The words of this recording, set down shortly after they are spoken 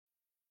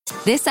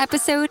This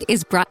episode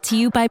is brought to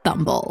you by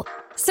Bumble.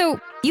 So,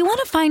 you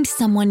want to find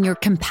someone you're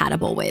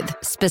compatible with,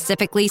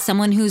 specifically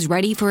someone who's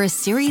ready for a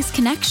serious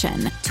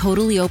connection,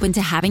 totally open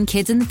to having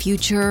kids in the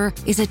future,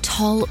 is a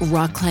tall,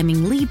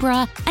 rock-climbing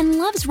Libra, and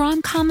loves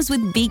rom-coms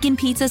with vegan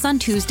pizzas on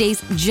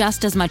Tuesdays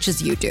just as much as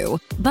you do.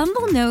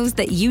 Bumble knows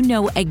that you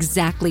know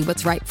exactly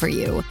what's right for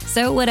you.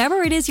 So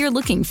whatever it is you're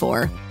looking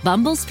for,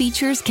 Bumble's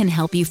features can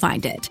help you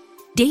find it.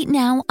 Date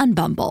now on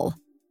Bumble.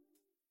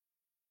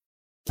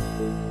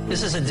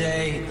 This is a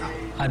day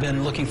I've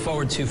been looking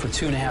forward to for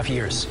 2.5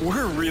 years.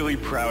 We're really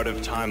proud of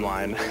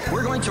Timeline.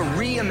 We're going to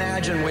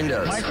reimagine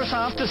Windows.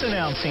 Microsoft is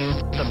announcing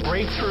the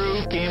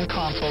breakthrough game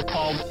console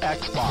called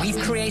Xbox. We've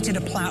created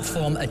a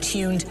platform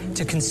attuned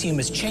to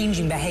consumers'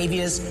 changing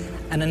behaviors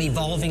and an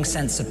evolving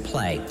sense of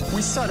play.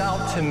 We set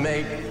out to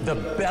make the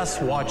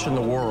best watch in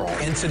the world.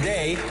 And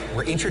today,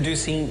 we're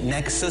introducing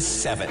Nexus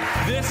 7.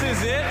 This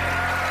is it,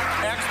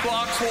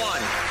 Xbox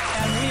One.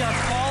 And we are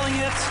calling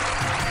it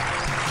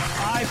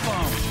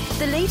iPhone.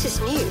 The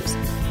latest news,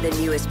 the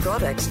newest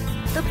products,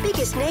 the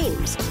biggest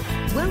names.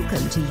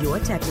 Welcome to Your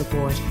Tech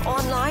Report.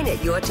 Online at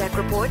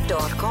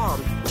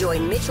yourtechreport.com.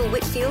 Join Mitchell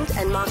Whitfield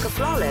and Mark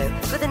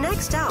Aflalo for the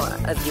next hour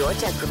of Your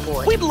Tech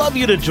Report. We'd love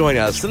you to join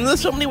us, and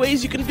there's so many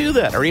ways you can do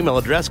that. Our email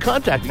address,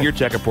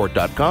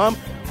 contact@yourtechreport.com.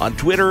 On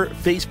Twitter,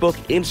 Facebook,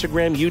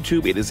 Instagram,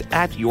 YouTube, it is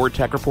at Your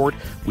Tech Report.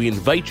 We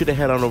invite you to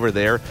head on over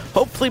there.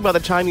 Hopefully by the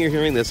time you're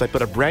hearing this, I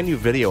put a brand new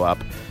video up.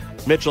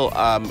 Mitchell,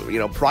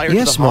 prior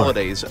to the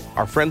holidays,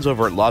 our friends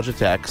over at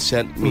Logitech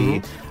sent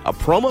me a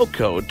promo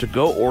code to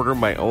go order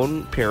my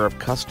own pair of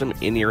custom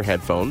in-ear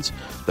headphones,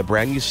 the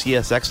brand new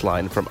CSX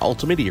line from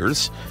Ultimate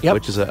Ears,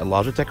 which is a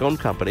Logitech-owned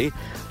company.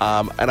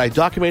 And I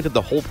documented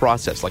the whole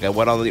process. Like, I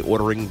went on the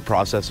ordering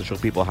process to show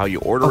people how you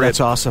order it. That's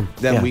awesome.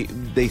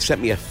 Then they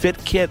sent me a fit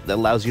kit that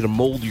allows you to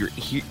mold your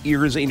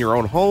ears in your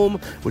own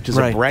home, which is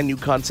a brand new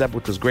concept,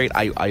 which was great.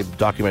 I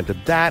documented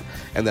that.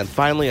 And then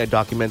finally, I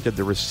documented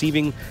the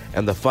receiving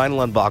and the final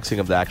unboxing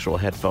of the actual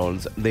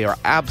headphones. They are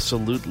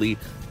absolutely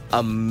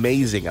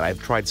amazing, and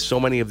I've tried so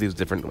many of these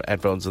different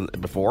headphones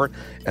before,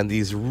 and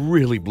these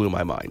really blew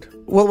my mind.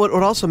 Well, what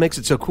also makes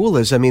it so cool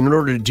is, in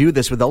order to do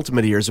this with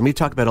Ultimate Ears, and we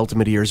talked about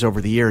Ultimate Ears over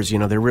the years,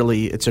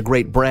 it's a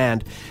great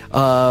brand,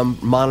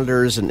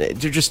 monitors, and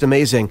they're just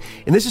amazing.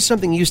 And this is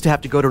something you used to have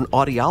to go to an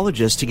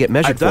audiologist to get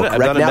measured I've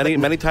done it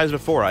many times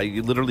before.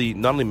 I literally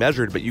not only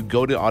measured, but you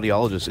go to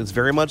audiologists. It's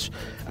very much,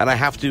 and I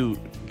have to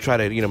try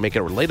to make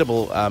it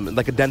relatable,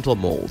 like a dental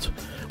mold,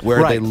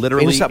 where they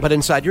literally but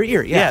inside your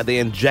ear, they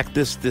inject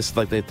this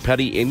like the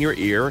putty in your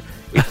ear.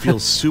 It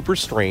feels super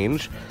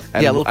strange,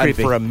 and, a little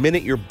creepy. And for a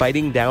minute you're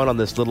biting down on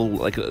this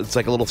little it's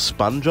like a little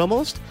sponge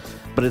almost,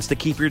 but it's to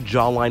keep your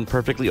jawline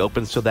perfectly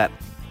open so that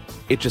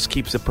it just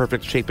keeps the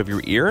perfect shape of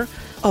your ear.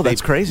 Oh,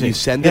 that's crazy. You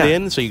send it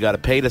in, so you got to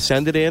pay to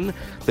send it in.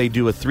 They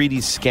do a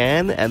 3D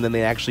scan, and then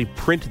they actually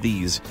print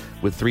these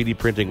with 3D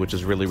printing, which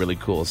is really, really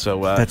cool.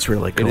 So that's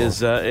really cool.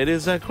 It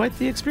is quite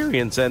the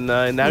experience, and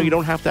now you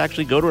don't have to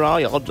actually go to an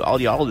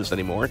audiologist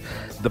anymore.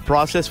 The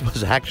process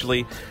was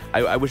actually,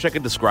 I wish I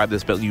could describe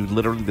this, but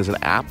there's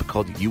an app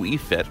called UE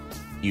Fit.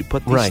 You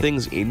put these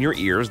things in your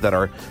ears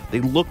they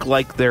look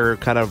like they're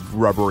kind of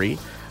rubbery,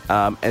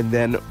 and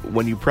then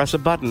when you press a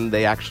button,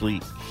 they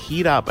actually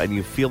heat up, and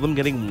you feel them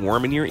getting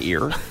warm in your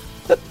ear.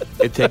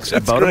 It takes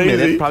about a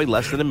minute, probably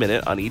less than a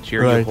minute on each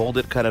ear. You hold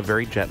it kind of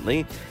very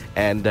gently,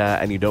 and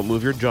you don't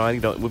move your jaw, and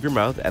you don't move your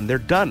mouth, and they're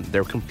done.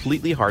 They're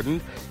completely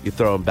hardened. You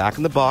throw them back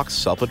in the box,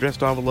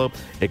 self-addressed envelope.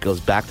 It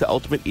goes back to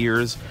Ultimate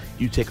Ears.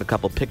 You take a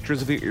couple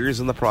pictures of your ears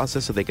in the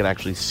process so they can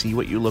actually see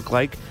what you look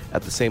like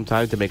at the same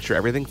time to make sure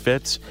everything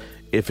fits.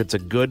 If it's a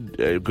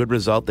good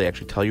result, they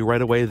actually tell you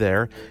right away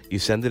there. You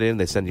send it in.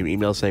 They send you an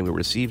email saying, we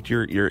received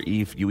your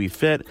UE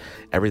Fit.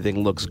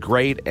 Everything looks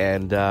great.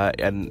 And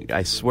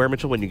I swear,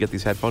 Mitchell, when you get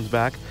these headphones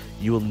back,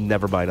 you will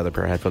never buy another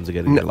pair of headphones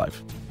again in your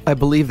life. I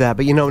believe that,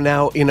 but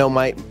now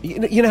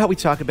how we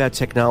talk about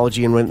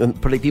technology, and when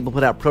people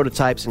put out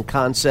prototypes and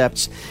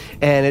concepts,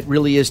 and it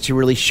really is to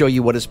really show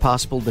you what is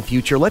possible in the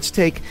future. Let's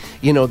take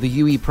the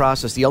UE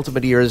process, the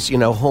Ultimate Ears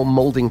home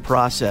molding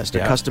process to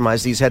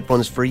customize these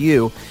headphones for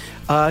you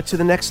to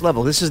the next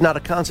level. This is not a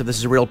concept; this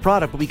is a real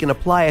product, but we can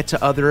apply it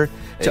to other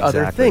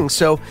things.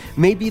 So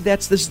maybe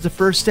this is the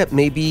first step.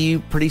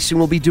 Maybe pretty soon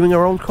we'll be doing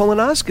our own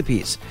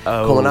colonoscopies,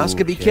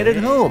 colonoscopy kit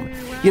at home.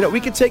 We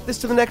could take this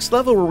to the next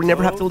level where we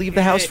never have to leave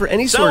the house for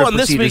any sort of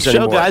procedures on this week's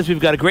show, guys, we've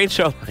got a great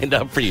show lined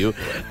up for you.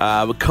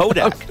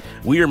 Kodak.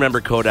 We remember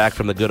Kodak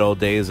from the good old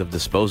days of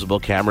disposable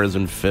cameras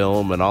and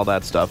film and all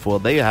that stuff. Well,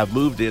 they have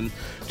moved in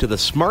to the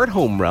smart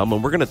home realm,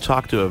 and we're going to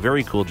talk to a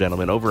very cool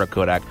gentleman over at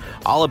Kodak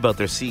all about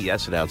their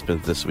CES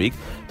announcements this week.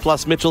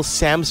 Plus, Mitchell,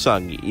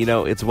 Samsung.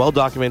 It's well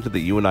documented that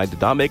you and I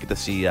did not make it to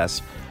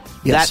CES.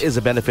 Yes. That is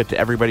a benefit to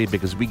everybody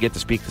because we get to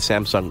speak to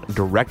Samsung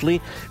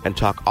directly and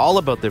talk all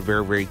about their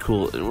very, very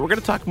cool... We're going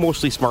to talk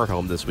mostly smart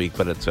home this week,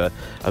 but it's a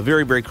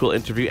very, very cool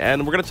interview.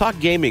 And we're going to talk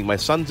gaming. My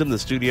son's in the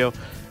studio,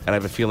 and I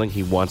have a feeling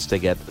he wants to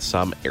get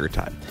some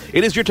airtime.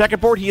 It is Your Tech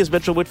Report. He is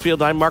Mitchell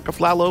Whitfield. I'm Mark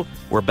Aflalo.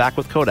 We're back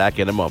with Kodak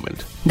in a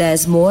moment.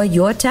 There's more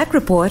Your Tech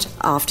Report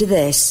after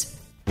this.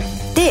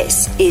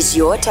 This is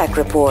Your Tech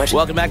Report.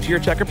 Welcome back to Your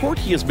Tech Report.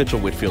 He is Mitchell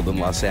Whitfield in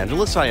Los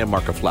Angeles. I am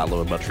Marco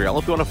Flallo in Montreal.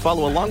 If you want to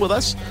follow along with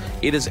us,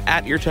 it is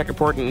at Your Tech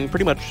Report and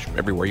pretty much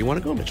everywhere you want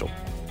to go, Mitchell.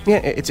 Yeah,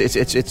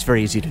 it's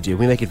very easy to do.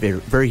 We make it very,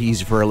 very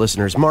easy for our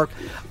listeners. Mark,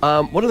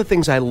 one of the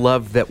things I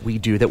love that we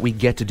do, that we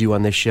get to do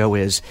on this show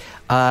is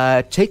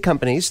take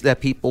companies that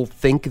people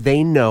think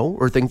they know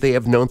or think they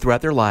have known throughout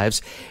their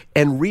lives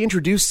and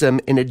reintroduce them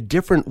in a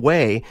different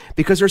way,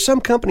 because there are some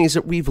companies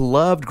that we've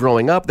loved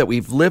growing up, that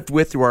we've lived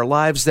with through our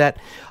lives, that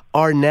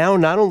are now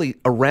not only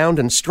around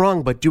and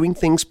strong, but doing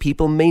things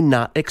people may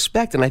not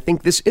expect. And I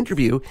think this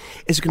interview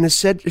is going to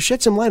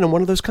shed some light on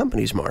one of those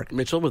companies, Mark.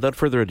 Mitchell, without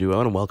further ado, I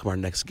want to welcome our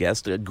next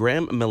guest.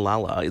 Graham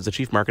Millala is the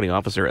Chief Marketing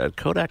Officer at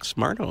Kodak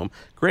Smart Home.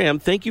 Graham,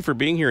 thank you for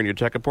being here in Your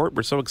Tech Report.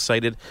 We're so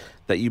excited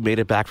that you made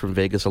it back from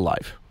Vegas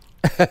alive.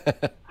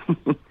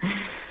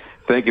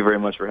 Thank you very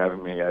much for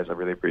having me, guys. I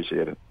really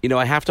appreciate it. You know,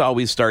 I have to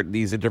always start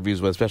these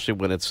interviews, especially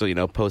when it's,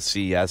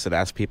 post-CES, and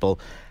ask people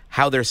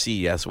how their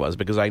CES was,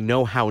 because I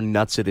know how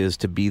nuts it is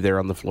to be there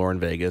on the floor in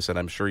Vegas, and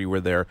I'm sure you were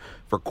there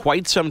for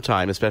quite some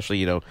time,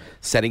 especially,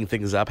 setting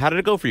things up. How did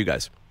it go for you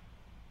guys?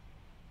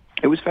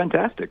 It was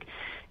fantastic.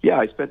 Yeah,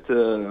 I spent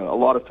a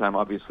lot of time,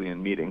 obviously,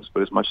 in meetings,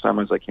 but as much time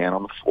as I can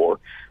on the floor.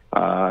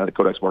 The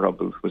Kodak Smart Home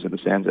booth was in the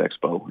Sands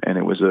Expo, and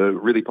it was a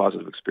really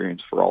positive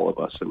experience for all of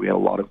us. So we had a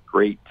lot of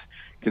great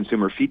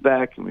consumer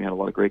feedback, and we had a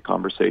lot of great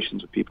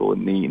conversations with people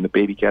in the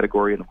baby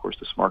category and, of course,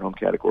 the smart home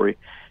category.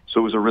 So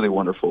it was a really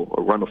wonderful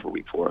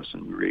week for us,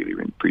 and we really,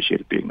 really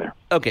appreciated being there.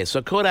 Okay, so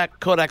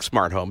Kodak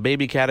Smart Home,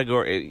 baby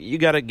category, you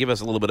got to give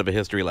us a little bit of a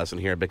history lesson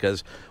here,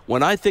 because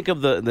when I think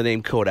of the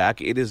name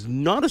Kodak, it is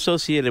not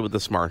associated with the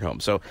smart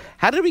home. So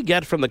how did we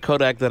get from the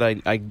Kodak that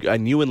I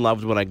knew and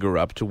loved when I grew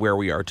up to where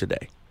we are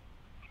today?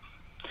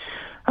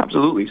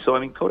 Absolutely.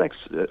 So, Kodak's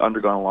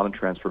undergone a lot of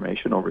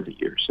transformation over the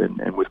years.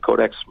 And with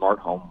Kodak Smart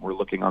Home, we're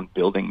looking on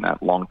building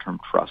that long-term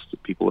trust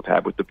that people have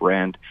had with the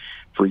brand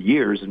for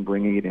years and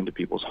bringing it into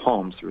people's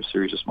homes through a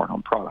series of smart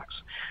home products.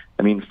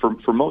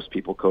 For most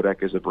people,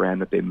 Kodak is a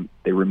brand that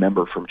they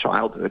remember from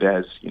childhood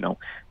as,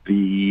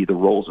 the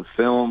rolls of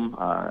film,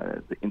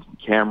 the instant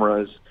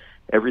cameras,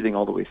 everything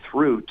all the way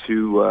through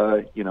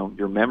to,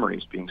 your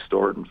memories being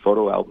stored in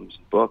photo albums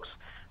and books.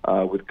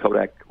 With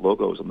Kodak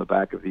logos on the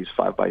back of these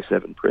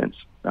 5x7 prints.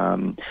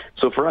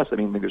 So for us,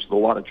 there's a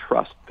lot of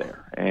trust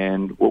there.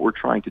 And what we're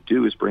trying to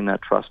do is bring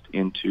that trust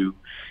into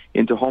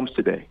homes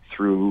today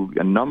through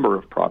a number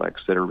of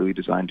products that are really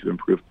designed to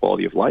improve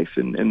quality of life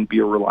and be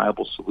a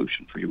reliable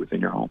solution for you within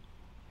your home.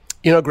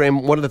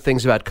 Graham, one of the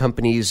things about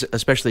companies,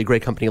 especially a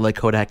great company like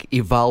Kodak,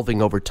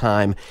 evolving over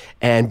time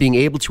and being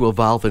able to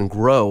evolve and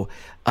grow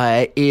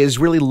is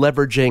really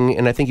leveraging,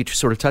 and I think you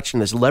sort of touched on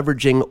this,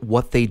 leveraging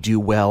what they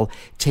do well,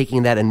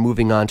 taking that and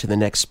moving on to the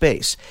next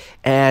space.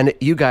 And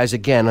you guys,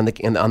 again, on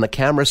the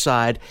camera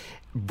side,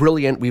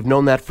 brilliant. We've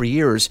known that for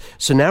years.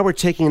 So now we're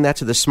taking that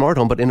to the smart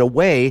home, but in a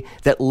way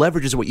that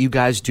leverages what you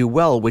guys do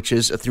well, which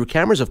is through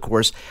cameras, of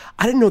course.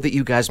 I didn't know that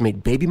you guys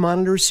made baby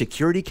monitors,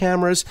 security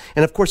cameras,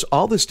 and of course,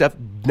 all this stuff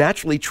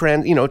naturally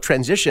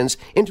transitions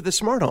into the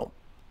smart home.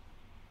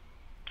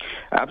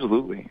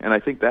 Absolutely. And I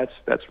think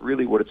that's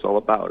really what it's all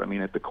about.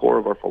 At the core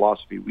of our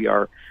philosophy, we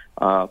are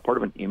part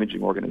of an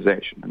imaging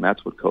organization, and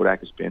that's what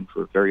Kodak has been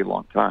for a very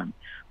long time.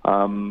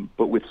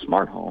 But with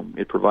smart home,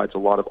 it provides a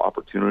lot of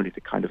opportunity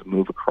to kind of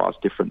move across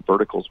different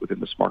verticals within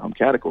the smart home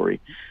category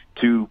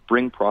to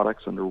bring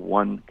products under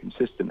one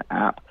consistent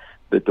app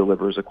that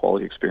delivers a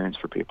quality experience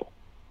for people.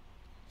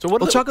 So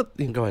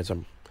go ahead,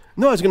 Sam.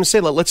 No, I was going to say,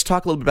 let's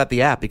talk a little bit about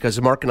the app, because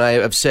Mark and I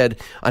have said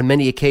on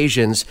many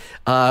occasions,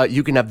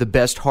 you can have the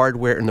best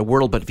hardware in the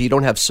world, but if you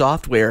don't have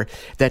software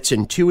that's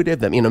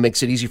intuitive, that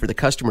makes it easy for the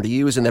customer to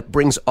use, and that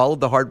brings all of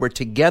the hardware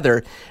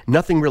together,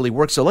 nothing really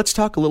works. So let's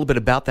talk a little bit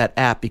about that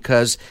app,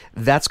 because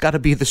that's got to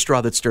be the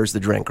straw that stirs the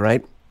drink,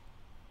 right?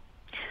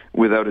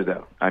 Without a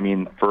doubt.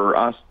 For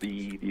us,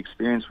 the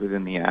experience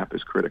within the app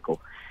is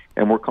critical.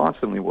 And we're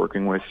constantly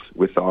working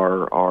with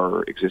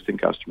our existing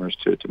customers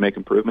to make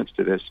improvements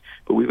to this.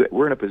 But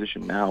we're in a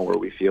position now where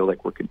we feel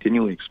like we're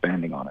continually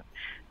expanding on it.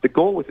 The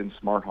goal within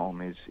Smart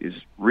Home is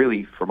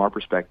really, from our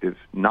perspective,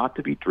 not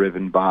to be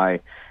driven by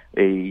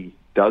a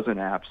dozen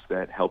apps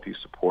that help you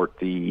support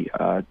the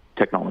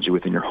technology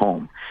within your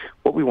home.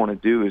 What we want to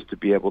do is to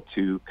be able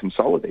to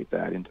consolidate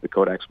that into the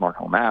Kodak Smart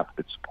Home app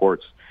that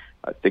supports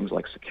things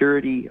like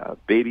security,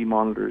 baby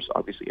monitors,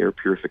 obviously air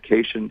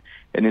purification,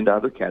 and into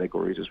other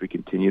categories as we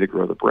continue to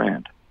grow the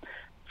brand.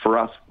 For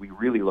us, we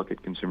really look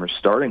at consumers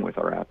starting with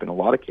our app in a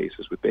lot of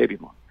cases with baby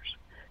monitors,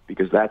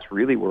 because that's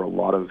really where a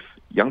lot of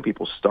young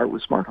people start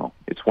with smart home.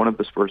 It's one of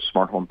the first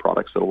smart home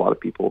products that a lot of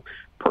people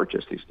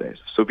purchase these days.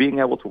 So being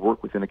able to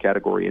work within a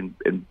category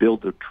and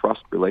build a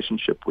trust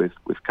relationship with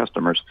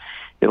customers,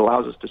 it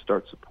allows us to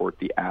start support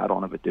the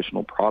add-on of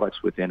additional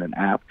products within an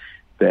app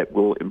that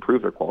will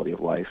improve their quality of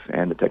life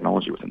and the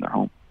technology within their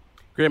home.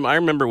 Graham, I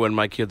remember when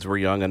my kids were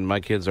young, and my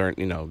kids aren't,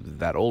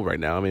 that old right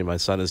now. My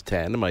son is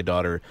 10 and my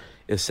daughter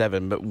is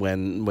 7. But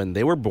when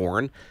they were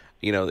born,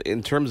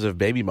 in terms of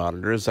baby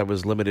monitors, I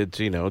was limited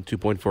to,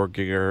 2.4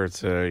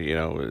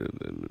 gigahertz,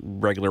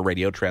 regular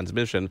radio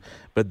transmission.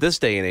 But this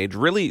day and age,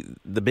 really,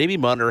 the baby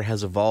monitor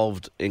has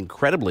evolved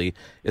incredibly,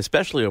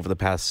 especially over the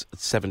past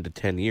 7 to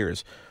 10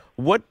 years.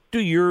 What do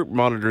your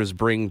monitors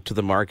bring to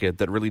the market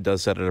that really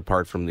does set it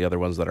apart from the other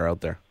ones that are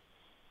out there?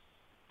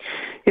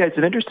 Yeah, it's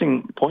an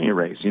interesting point you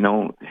raise.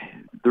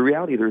 The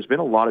reality, there's been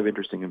a lot of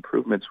interesting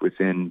improvements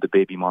within the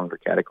baby monitor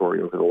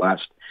category over the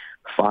last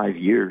 5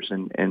 years.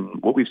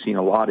 And what we've seen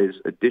a lot is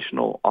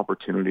additional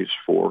opportunities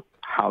for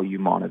how you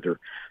monitor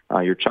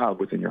your child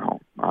within your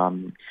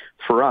home.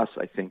 For us,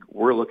 I think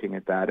we're looking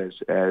at that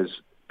as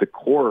the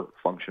core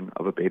function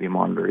of a baby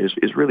monitor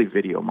is really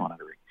video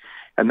monitoring.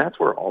 And that's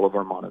where all of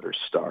our monitors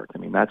start. I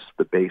mean, that's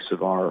the base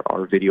of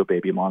our video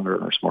baby monitor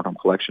and our smart home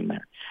collection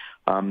there.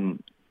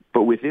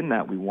 But within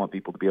that, we want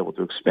people to be able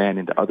to expand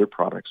into other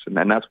products. And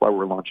that's why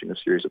we're launching a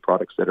series of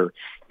products that are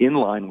in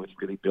line with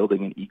really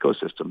building an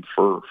ecosystem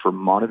for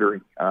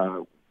monitoring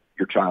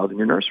your child in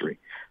your nursery.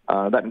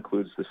 That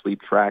includes the sleep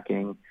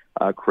tracking,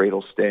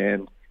 cradle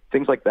stand,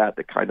 things like that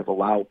kind of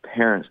allow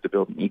parents to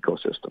build an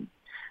ecosystem.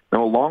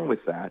 Now, along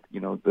with that,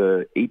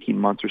 the 18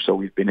 months or so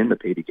we've been in the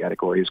baby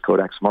category as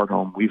Kodak Smart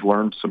Home, we've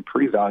learned some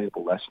pretty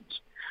valuable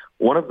lessons.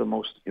 One of the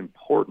most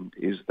important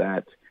is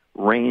that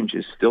range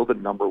is still the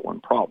number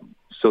one problem.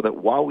 So that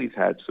while we've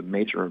had some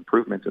major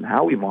improvements in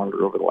how we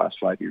monitor over the last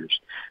 5 years,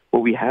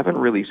 what we haven't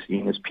really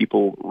seen is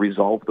people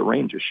resolve the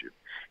range issue.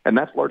 And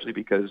that's largely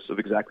because of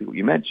exactly what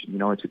you mentioned.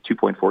 It's a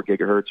 2.4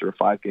 gigahertz or a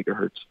 5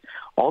 gigahertz.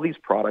 All these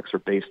products are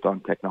based on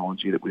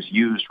technology that was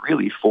used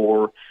really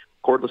for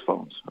cordless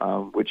phones,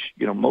 which,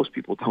 most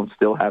people don't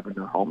still have in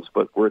their homes,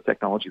 but were a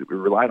technology that we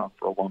relied on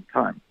for a long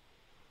time.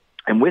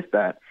 And with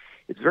that,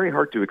 it's very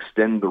hard to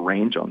extend the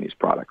range on these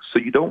products. So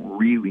you don't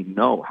really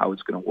know how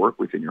it's going to work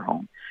within your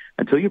home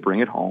until you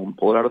bring it home,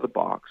 pull it out of the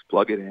box,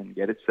 plug it in,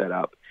 get it set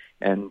up,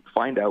 and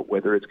find out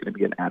whether it's going to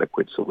be an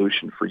adequate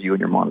solution for you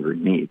and your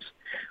monitoring needs.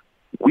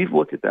 We've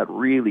looked at that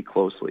really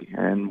closely,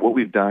 and what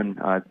we've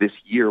done this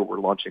year, we're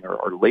launching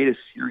our latest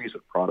series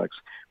of products,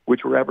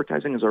 which we're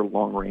advertising as our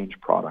long-range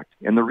product.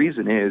 And the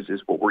reason is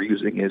what we're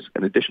using is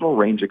an additional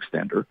range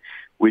extender,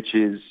 which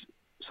is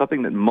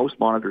something that most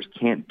monitors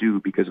can't do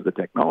because of the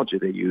technology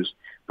they use,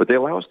 but they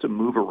allow us to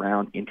move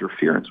around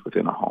interference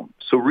within a home.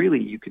 So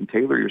really, you can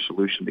tailor your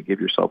solution to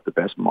give yourself the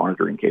best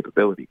monitoring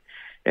capability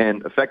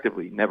and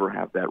effectively never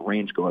have that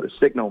range go out of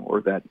signal or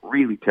that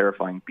really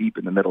terrifying beep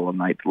in the middle of the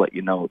night to let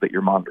you know that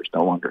your monitor is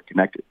no longer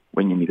connected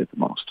when you need it the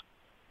most.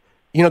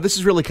 This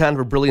is really kind of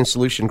a brilliant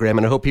solution, Graham,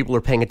 and I hope people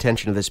are paying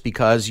attention to this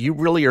because you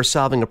really are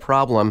solving a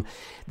problem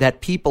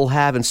that people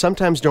have and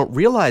sometimes don't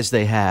realize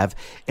they have,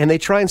 and they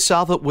try and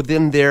solve it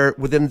within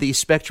the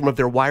spectrum of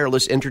their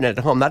wireless internet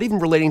at home, not even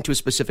relating to a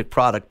specific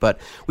product. But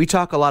we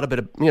talk a lot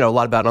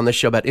about on this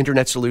show about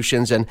internet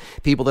solutions and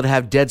people that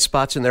have dead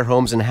spots in their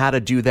homes and how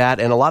to do that.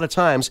 And a lot of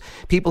times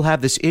people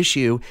have this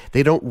issue.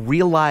 They don't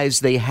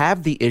realize they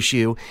have the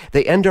issue.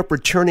 They end up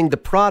returning the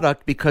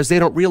product because they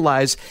don't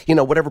realize,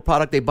 whatever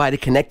product they buy to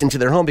connect into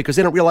their home, because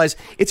they don't realize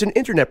it's an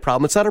internet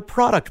problem. It's not a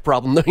product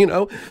problem,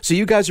 So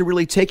you guys are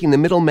really taking the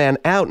middleman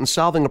out and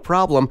solving a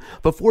problem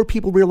before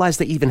people realize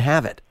they even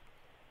have it.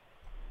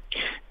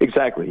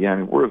 Exactly.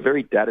 Yeah, we're a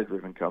very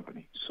data-driven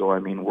company. So,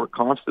 we're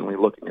constantly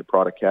looking at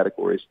product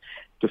categories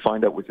to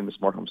find out within the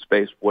smart home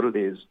space what it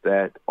is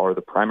that are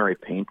the primary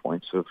pain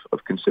points of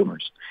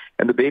consumers.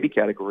 And the baby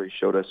category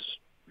showed us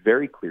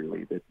very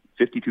clearly that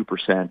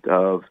 52%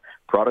 of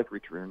product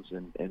returns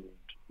and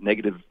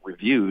negative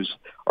reviews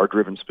are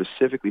driven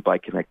specifically by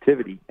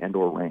connectivity and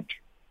or range.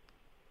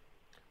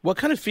 What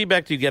kind of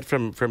feedback do you get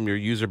from your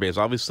user base?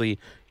 Obviously,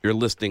 you're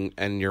listening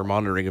and you're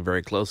monitoring it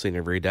very closely and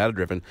you're very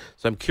data-driven.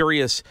 So I'm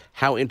curious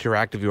how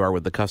interactive you are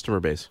with the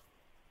customer base.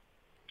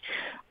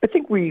 I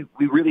think we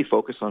really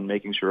focus on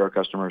making sure our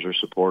customers are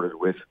supported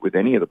with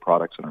any of the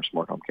products in our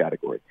smart home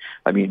category.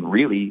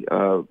 Really,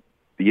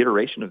 the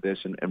iteration of this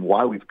and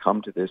why we've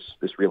come to this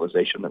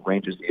realization that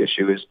range is the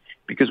issue is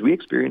because we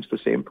experience the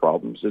same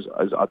problems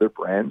as other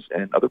brands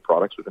and other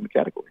products within the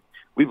category.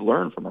 We've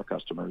learned from our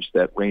customers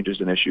that range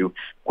is an issue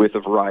with a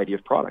variety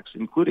of products,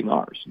 including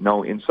ours.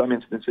 No, in some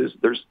instances,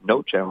 there's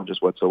no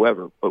challenges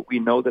whatsoever, but we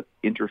know that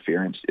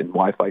interference in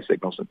Wi-Fi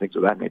signals and things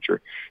of that nature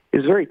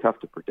is very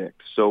tough to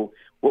predict. So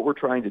what we're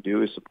trying to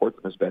do is support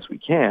them as best we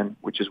can,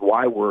 which is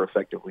why we're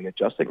effectively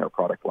adjusting our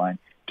product line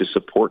to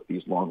support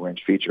these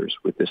long-range features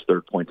with this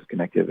third point of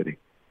connectivity.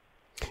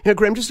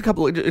 Graham,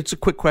 it's a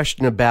quick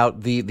question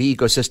about the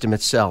ecosystem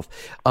itself.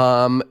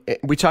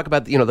 We talk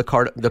about,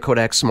 the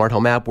Kodak Smart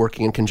Home app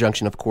working in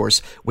conjunction, of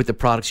course, with the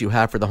products you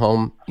have for the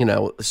home,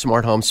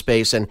 smart home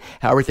space and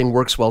how everything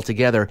works well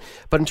together.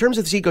 But in terms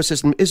of this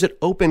ecosystem, is it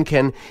open?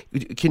 Can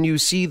you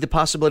see the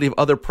possibility of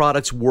other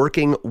products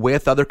working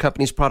with other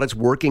companies' products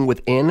working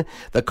within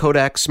the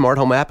Kodak Smart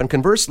Home app? And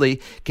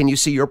conversely, can you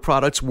see your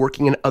products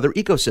working in other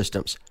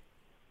ecosystems?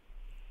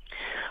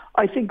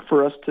 I think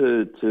for us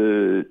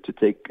to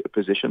take a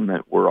position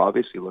that we're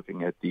obviously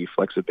looking at the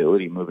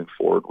flexibility moving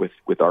forward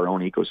with our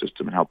own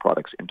ecosystem and how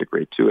products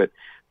integrate to it.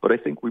 But I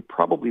think we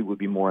probably would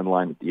be more in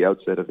line at the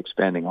outset of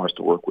expanding ours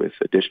to work with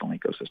additional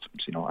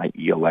ecosystems,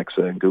 i.e.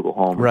 Alexa and Google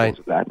Home and things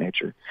of that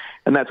nature.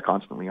 And that's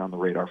constantly on the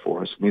radar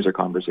for us. And these are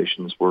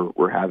conversations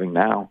we're having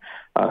now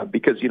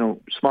because,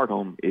 smart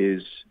home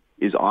is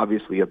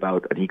obviously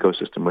about an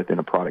ecosystem within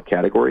a product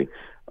category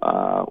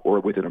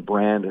or within a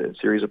brand, a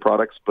series of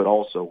products, but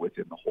also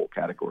within the whole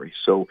category.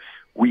 So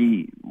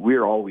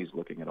we're always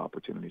looking at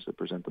opportunities that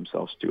present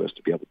themselves to us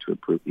to be able to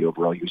improve the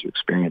overall user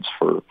experience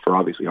for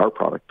obviously our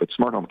product, but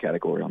smart home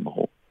category on the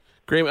whole.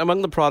 Graham,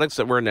 among the products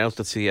that were announced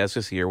at CES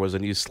this year was a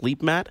new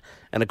sleep mat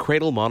and a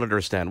cradle monitor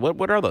stand.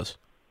 What are those?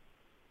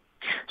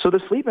 So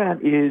the sleep mat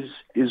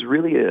is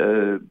really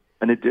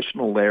an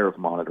additional layer of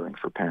monitoring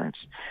for parents.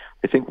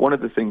 I think one of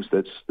the things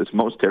that's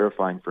most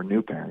terrifying for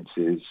new parents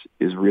is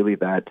really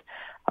that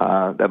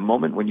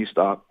moment when you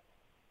stop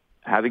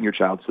having your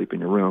child sleep in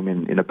your room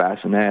in a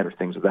bassinet or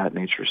things of that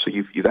nature. So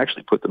you've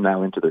actually put them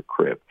now into their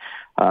crib.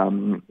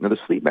 Now the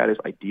sleep mat is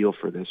ideal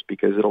for this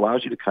because it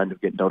allows you to kind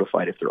of get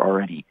notified if there are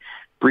any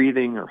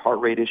breathing or heart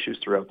rate issues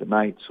throughout the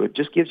night. So it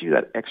just gives you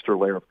that extra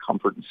layer of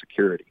comfort and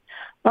security.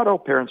 Not all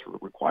parents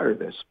require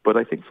this, but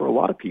I think for a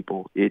lot of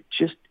people, it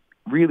just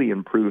really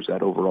improves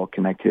that overall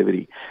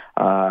connectivity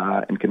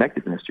and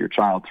connectedness to your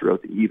child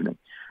throughout the evening.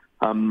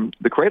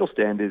 The cradle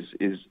stand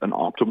is an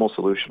optimal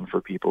solution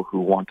for people who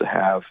want to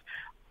have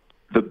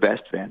the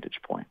best vantage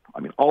point.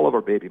 I mean, all of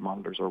our baby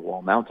monitors are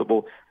wall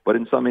mountable, but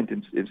in some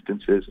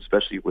instances,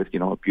 especially with,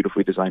 a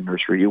beautifully designed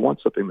nursery, you want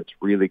something that's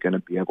really going to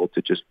be able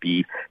to just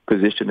be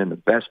positioned in the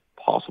best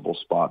possible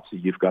spot so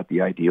you've got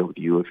the ideal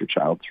view of your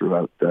child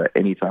throughout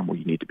any time where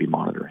you need to be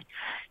monitoring.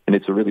 And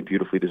it's a really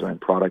beautifully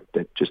designed product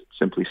that just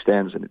simply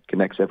stands and it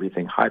connects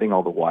everything, hiding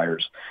all the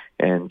wires,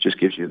 and just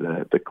gives you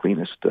the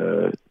cleanest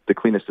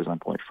design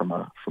point from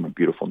a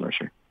beautiful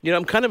nursery.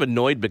 I'm kind of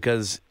annoyed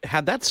because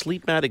had that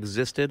sleep mat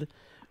existed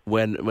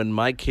when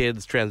my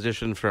kids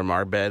transitioned from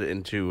our bed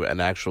into an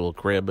actual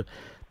crib,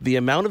 the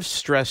amount of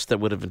stress that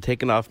would have been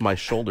taken off my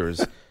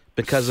shoulders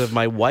because of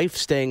my wife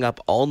staying up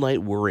all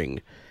night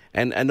worrying.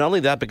 And not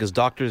only that, because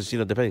doctors,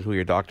 depending who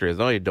your doctor is,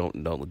 you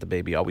don't let the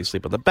baby always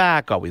sleep on the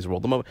back, always roll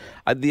them over.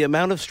 The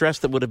amount of stress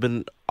that would have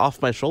been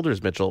off my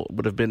shoulders, Mitchell,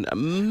 would have been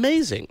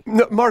amazing.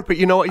 No, Mark, but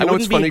you know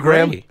what's funny,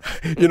 Graham?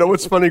 You know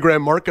what's funny,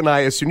 Graham? Mark and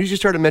I, as soon as you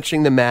started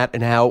mentioning the mat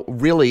and how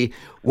really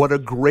what a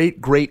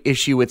great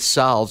issue it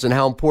solves and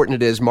how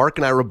important it is, Mark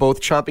and I were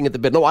both chomping at the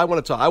bit. No, I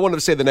want to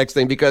say the next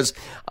thing because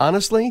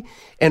honestly,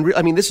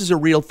 this is a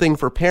real thing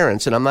for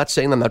parents, and I'm not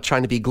saying I'm not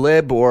trying to be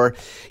glib or,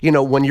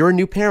 when you're a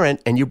new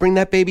parent and you bring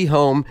that baby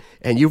home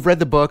and you've read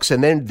the books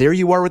and then there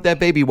you are with that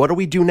baby, what do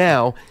we do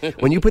now?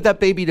 When you put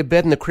that baby to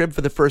bed in the crib for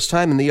the first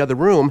time in the other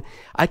room,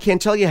 I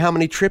can't tell you how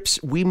many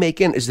trips we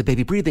make in. Is the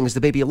baby breathing? Is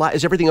the baby alive?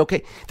 Is everything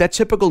okay? That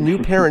typical new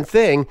parent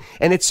thing.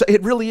 And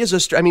it really is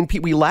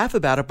we laugh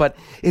about it, but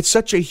it's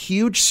such a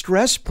huge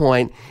stress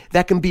point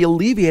that can be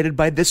alleviated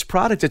by this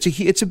product.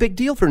 It's a big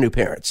deal for new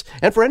parents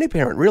and for any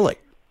parent, really.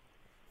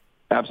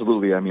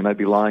 Absolutely. I'd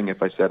be lying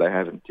if I said I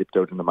haven't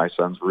tiptoed into my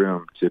son's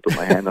room to put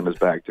my hand on his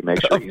back to make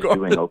sure he's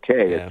doing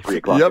okay at 3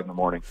 o'clock in the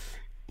morning.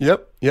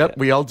 Yep.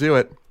 We all do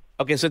it.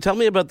 Okay, so tell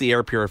me about the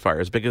air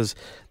purifiers, because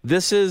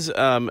this is,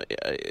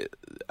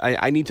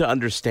 I need to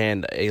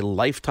understand, a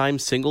lifetime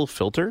single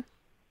filter?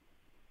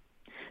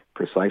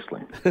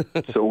 Precisely.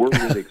 So we're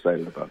really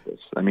excited about this.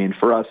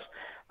 For us,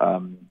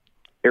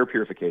 air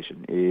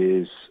purification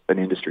is an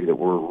industry that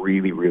we're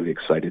really, really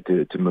excited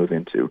to move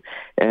into.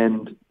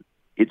 And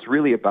it's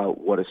really about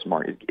what a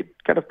it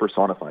kind of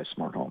personifies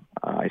smart home.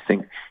 I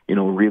think,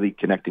 really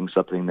connecting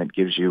something that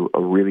gives you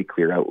a really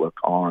clear outlook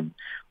on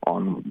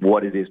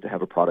what it is to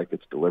have a product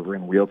that's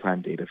delivering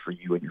real-time data for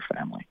you and your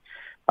family.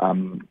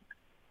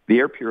 The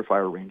air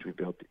purifier range we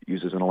built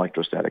uses an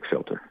electrostatic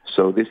filter.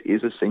 So this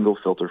is a single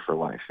filter for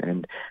life.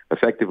 And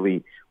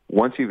effectively,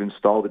 once you've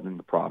installed it in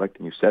the product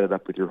and you've set it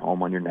up with your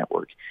home on your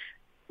network,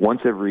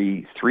 once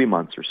every 3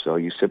 months or so,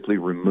 you simply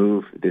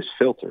remove this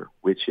filter,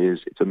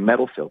 it's a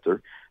metal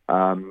filter,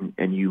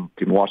 and you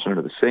can wash it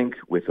under the sink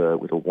with a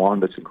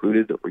wand that's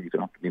included, or you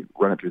can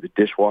run it through the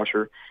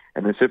dishwasher,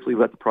 and then simply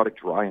let the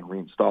product dry and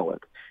reinstall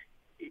it.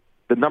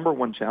 The number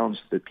one challenge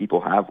that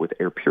people have with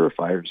air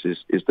purifiers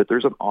is that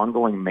there's an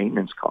ongoing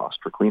maintenance cost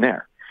for clean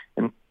air.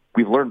 And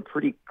we've learned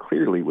pretty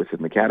clearly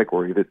within the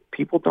category that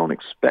people don't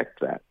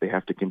expect that. They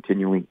have to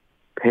continually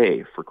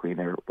pay for clean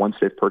air once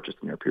they've purchased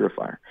an air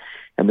purifier.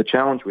 And the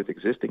challenge with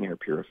existing air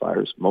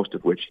purifiers, most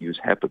of which use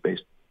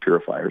HEPA-based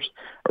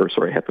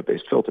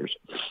filters,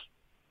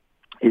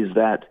 is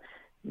that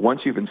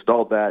once you've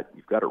installed that,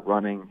 you've got it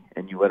running,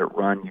 and you let it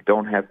run, you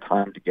don't have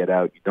time to get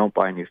out, you don't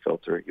buy a new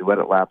filter, you let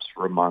it lapse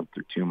for a month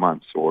or 2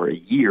 months or a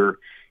year,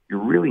 you're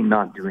really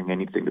not doing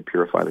anything to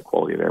purify the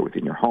quality of air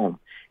within your home.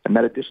 And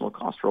that additional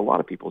cost for a lot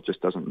of people just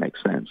doesn't make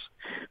sense.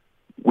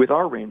 With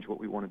our range,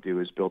 what we want to do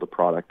is build a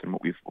product, and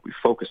what we've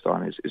focused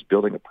on is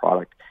building a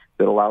product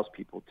that allows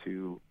people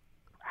to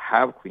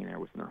have clean air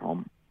within their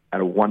home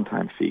at a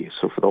one-time fee.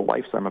 So for the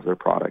lifetime of their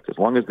product, as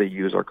long as they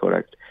use our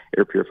Kodak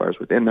air purifiers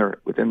within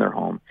their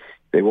home,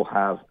 they will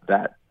have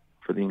that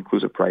for the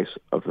inclusive price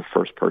of the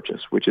first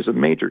purchase, which is a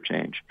major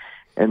change.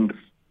 And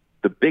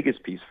the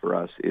biggest piece for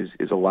us is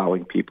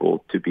allowing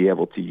people to be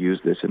able to use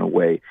this in a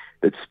way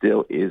that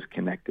still is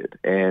connected.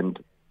 And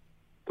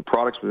the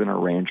products within our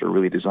range are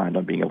really designed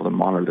on being able to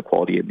monitor the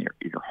quality in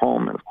your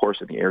home and, of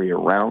course, in the area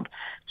around,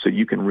 so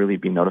you can really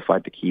be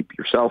notified to keep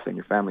yourself and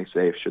your family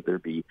safe should there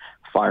be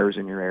fires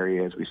in your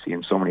area, as we see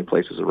in so many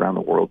places around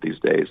the world these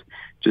days.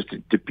 Just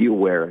to be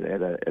aware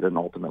at an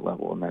ultimate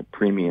level, and that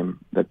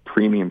premium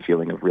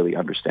feeling of really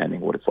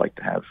understanding what it's like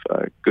to have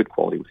good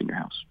quality within your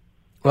house.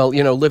 Well,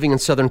 living in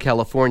Southern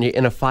California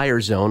in a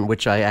fire zone,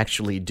 which I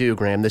actually do,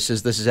 Graham, this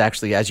is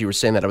actually, as you were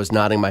saying that, I was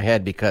nodding my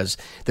head because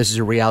this is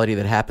a reality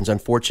that happens,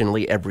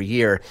 unfortunately, every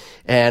year.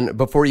 And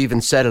before you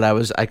even said it,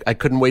 I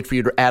couldn't wait for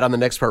you to add on the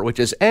next part, which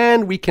is,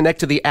 and we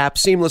connect to the app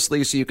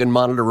seamlessly so you can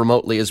monitor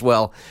remotely as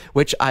well,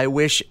 which I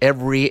wish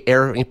every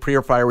air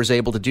purifier was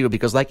able to do,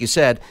 because like you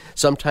said,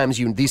 sometimes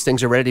these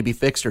things are ready to be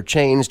fixed or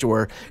changed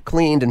or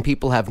cleaned and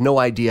people have no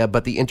idea.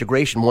 But the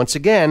integration, once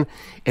again,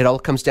 it all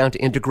comes down to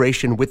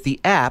integration with the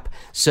app.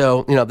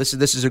 So, this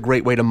is a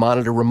great way to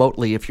monitor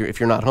remotely if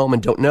you're not home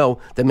and don't know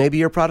that maybe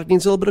your product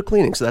needs a little bit of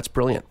cleaning. So that's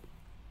brilliant.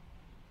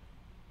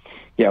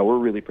 Yeah, we're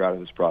really proud of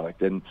this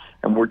product, and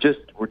we're just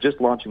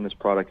launching this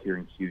product here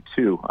in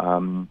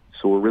Q2.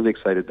 So we're really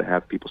excited to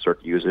have people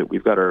start to use it.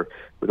 We've got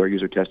with our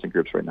user testing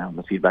groups right now, and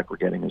the feedback we're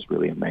getting is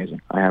really amazing.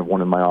 I have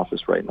one in my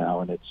office right now,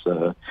 and it's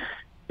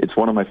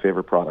one of my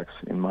favorite products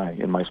in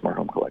my smart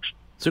home collection.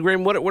 So,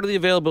 Graham, what are the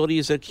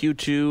availabilities at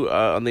Q2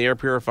 on the air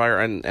purifier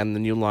and the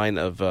new line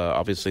of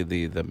obviously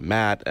the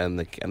mat and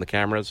the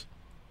cameras?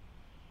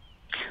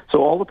 So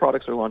all the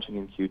products are launching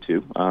in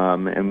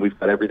Q2, and we've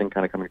got everything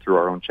kind of coming through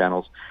our own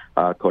channels,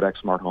 Kodak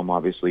Smart Home,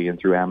 obviously, and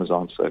through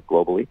Amazon's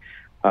globally.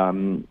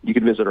 You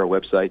can visit our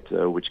website,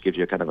 which gives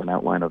you kind of an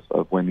outline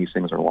of when these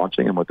things are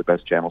launching and what the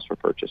best channels for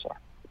purchase are.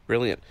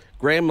 Brilliant.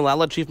 Graham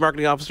Malala, Chief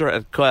Marketing Officer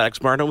at Kodak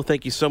Smart Home,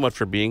 thank you so much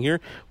for being here.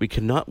 We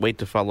cannot wait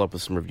to follow up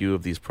with some review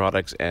of these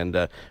products, and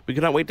we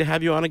cannot wait to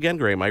have you on again,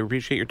 Graham. I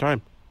appreciate your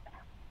time.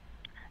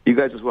 You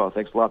guys as well.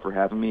 Thanks a lot for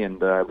having me,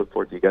 and I look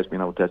forward to you guys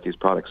being able to test these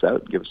products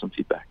out and give us some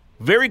feedback.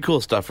 Very cool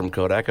stuff from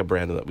Kodak, a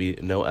brand that we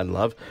know and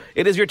love.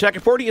 It is your Tech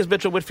Report. He is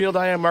Mitchell Whitfield.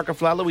 I am Marco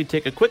Flalo. We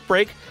take a quick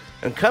break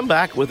and come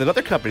back with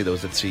another company that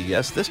was at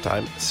CES, this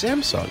time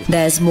Samsung.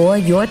 There's more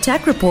Your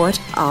Tech Report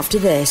after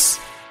this.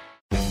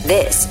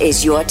 This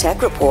is Your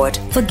Tech Report.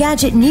 For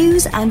gadget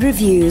news and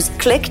reviews,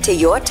 click to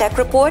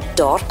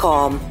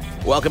yourtechreport.com.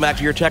 Welcome back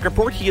to Your Tech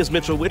Report. He is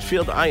Mitchell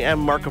Whitfield. I am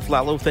Marco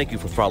Flalo. Thank you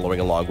for following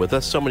along with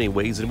us. So many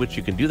ways in which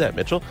you can do that,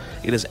 Mitchell.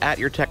 It is at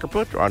Your Tech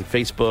Report on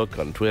Facebook,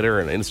 on Twitter,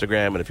 and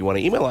Instagram. And if you want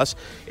to email us,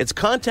 it's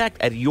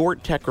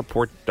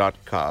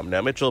contact@yourtechreport.com.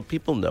 Now, Mitchell,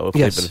 people know if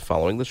they've been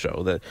following the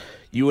show that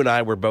you and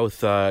I were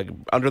both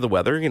under the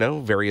weather,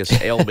 various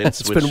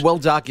ailments. It's been well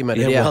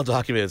documented. Yeah, well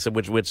documented,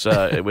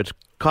 which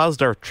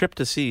caused our trip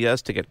to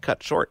CES to get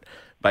cut short.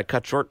 By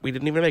cut short, we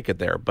didn't even make it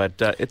there. But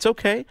it's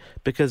okay,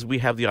 because we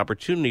have the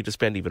opportunity to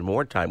spend even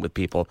more time with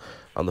people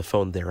on the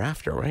phone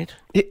thereafter, right?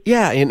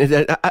 Yeah,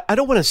 and I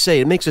don't want to say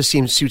it makes us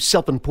seem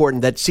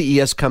self-important that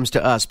CES comes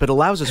to us, but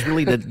allows us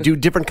really to do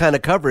different kind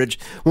of coverage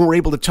when we're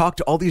able to talk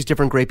to all these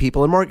different great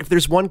people. And Mark, if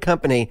there's one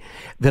company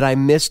that I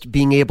missed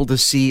being able to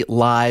see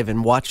live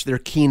and watch their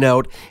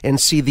keynote and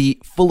see the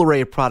full array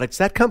of products,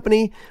 that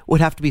company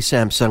would have to be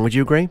Samsung. Would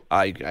you agree?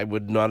 I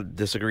would not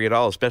disagree at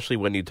all, especially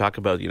when you talk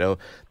about,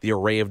 the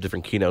array of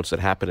different keynotes that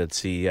happen at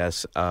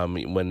CES.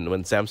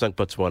 When Samsung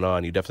puts one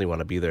on, you definitely want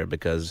to be there,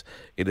 because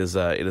it is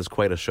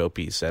quite a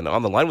showpiece. And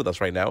on the line with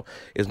us right now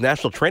is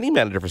National Training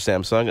Manager for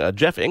Samsung,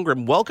 Jeff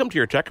Ingram. Welcome to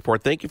Your Tech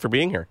Report. Thank you for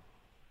being here.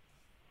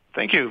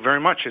 Thank you very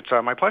much. It's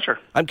my pleasure.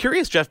 I'm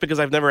curious, Jeff, because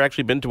I've never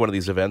actually been to one of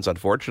these events,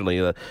 unfortunately.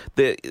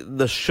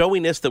 The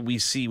showiness that we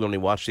see when we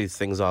watch these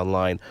things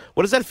online,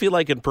 what does that feel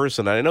like in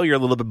person? I know you're a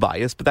little bit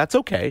biased, but that's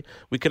okay.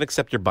 We can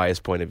accept your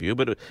biased point of view.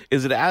 But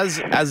is it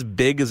as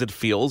big as it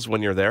feels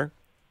when you're there?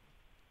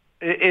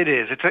 It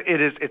is.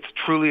 It's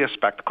truly a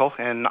spectacle,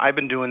 and I've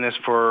been doing this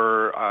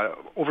for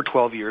over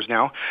 12 years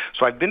now.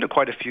 So I've been to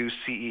quite a few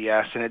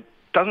CES, and it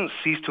doesn't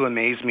cease to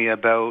amaze me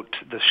about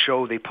the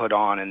show they put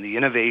on and the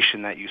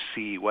innovation that you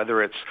see,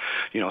 whether it's,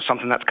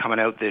 something that's coming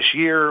out this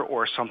year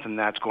or something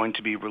that's going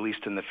to be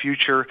released in the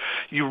future.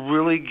 You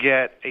really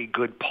get a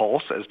good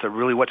pulse as to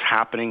really what's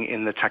happening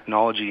in the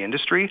technology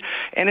industry,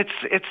 and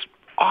it's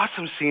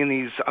awesome seeing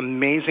these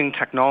amazing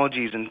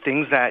technologies and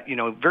things that,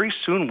 very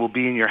soon will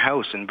be in your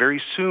house, and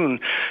very soon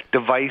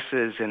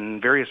devices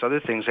and various other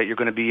things that you're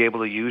going to be able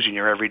to use in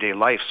your everyday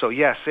life. So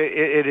yes,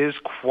 it is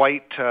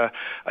quite a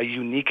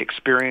unique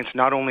experience,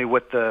 not only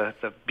with the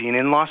being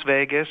in Las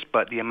Vegas,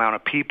 but the amount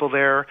of people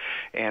there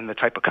and the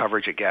type of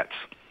coverage it gets.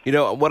 You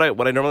know, what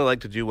I normally like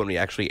to do when we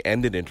actually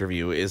end an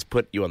interview is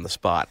put you on the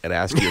spot and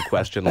ask you a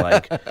question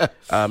like,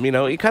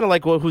 you kind of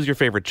like, well, who's your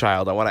favorite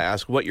child? I want to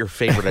ask what your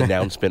favorite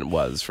announcement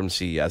was from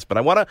CES. But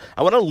I want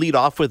to lead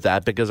off with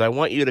that because I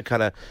want you to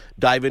kind of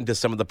dive into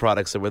some of the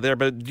products that were there.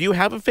 But do you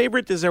have a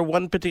favorite? Is there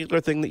one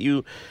particular thing that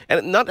you,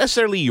 and not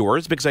necessarily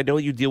yours, because I know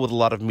you deal with a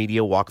lot of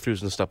media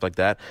walkthroughs and stuff like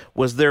that.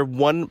 Was there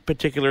one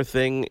particular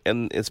thing,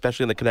 and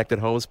especially in the connected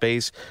home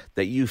space,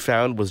 that you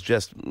found was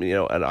just,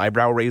 an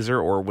eyebrow raiser,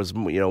 or was,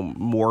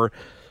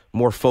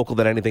 more focal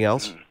than anything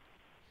else?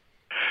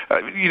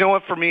 You know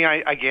what? For me,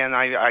 I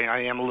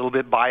am a little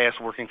bit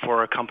biased working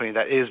for a company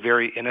that is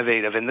very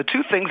innovative. And the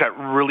two things that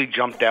really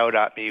jumped out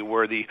at me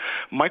were the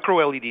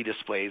micro LED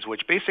displays,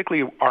 which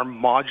basically are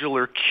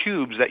modular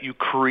cubes that you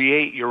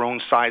create your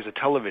own size of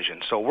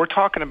television. So we're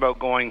talking about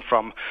going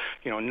from,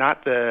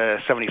 not the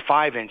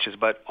 75 inches,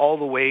 but all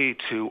the way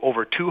to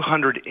over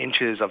 200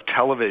 inches of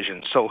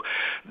television. So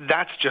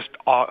that's just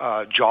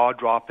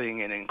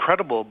jaw-dropping and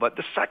incredible. But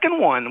the second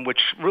one,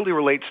 which really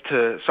relates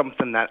to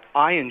something that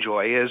I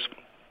enjoy, is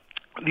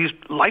these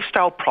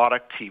lifestyle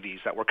product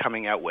TVs that we're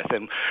coming out with.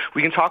 And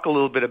we can talk a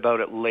little bit about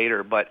it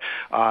later, but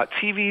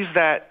TVs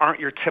that aren't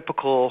your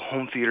typical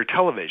home theater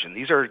television.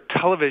 These are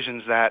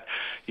televisions that,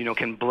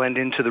 can blend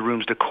into the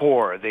room's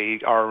decor. They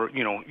are,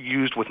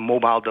 used with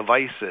mobile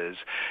devices,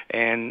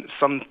 and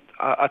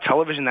a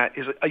television that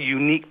is a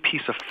unique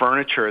piece of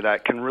furniture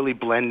that can really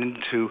blend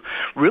into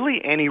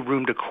really any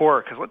room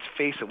decor. Because let's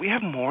face it, we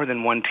have more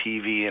than one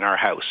TV in our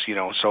house,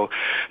 So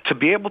to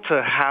be able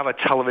to have a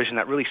television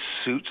that really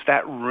suits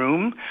that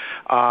room,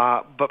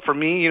 but for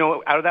me,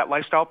 out of that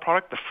lifestyle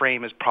product, the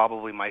frame is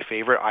probably my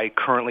favorite. I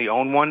currently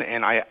own one,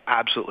 and I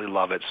absolutely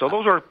love it. So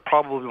those are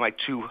probably my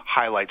two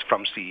highlights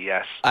from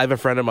CES. I have a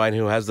friend of mine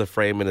who has the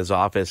frame in his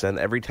office, and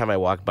every time I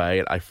walk by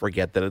it, I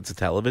forget that it's a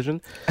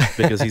television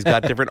because he's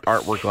got different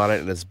artwork on it,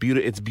 and it's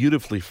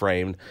beautifully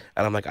framed.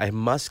 And I'm like, I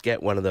must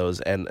get one of those.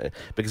 And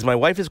because my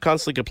wife is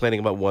constantly complaining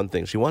about one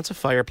thing, she wants a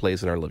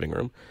fireplace in our living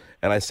room.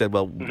 And I said,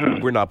 well,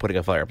 we're not putting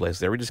a fireplace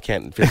there. We just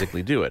can't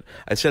physically do it.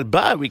 I said,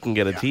 but we can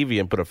get a TV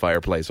and put a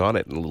fireplace on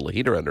it and a little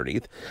heater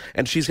underneath.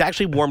 And she's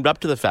actually warmed up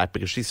to the fact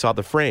because she saw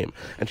the frame.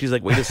 And she's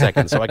like, wait a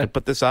second. So I could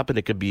put this up and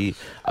it could be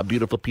a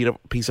beautiful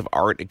piece of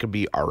art. It could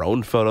be our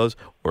own photos,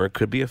 or it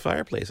could be a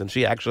fireplace. And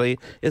she actually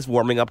is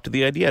warming up to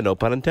the idea, no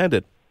pun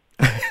intended.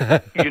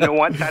 You know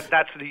what?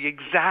 That's the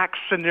exact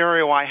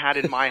scenario I had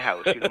in my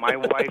house. My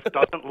wife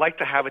doesn't like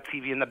to have a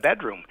TV in the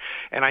bedroom.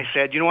 And I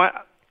said, you know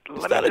what?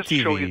 Let me just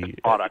show you the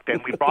product.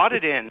 And we brought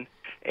it in,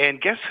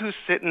 and guess who's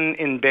sitting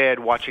in bed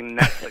watching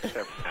Netflix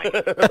every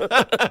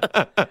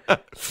night?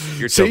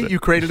 See, you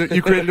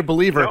created a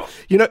believer.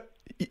 No.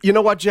 You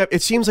know what, Jeff?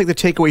 It seems like the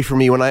takeaway for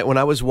me when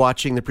I was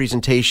watching the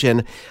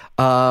presentation,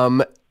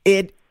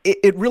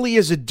 it really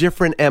is a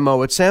different MO.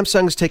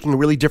 Samsung's taking a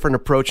really different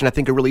approach, and I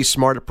think a really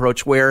smart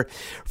approach, where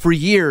for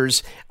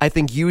years, I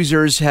think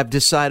users have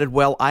decided,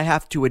 well, I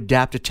have to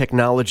adapt to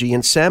technology.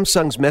 And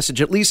Samsung's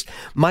message, at least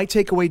my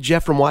takeaway,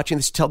 Jeff, from watching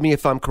this, tell me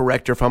if I'm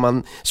correct or if I'm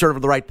on sort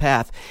of the right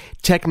path.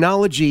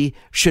 Technology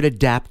should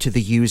adapt to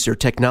the user.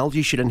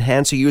 Technology should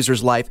enhance a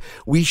user's life.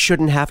 We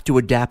shouldn't have to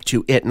adapt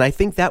to it. And I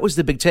think that was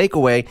the big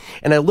takeaway.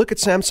 And I look at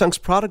Samsung's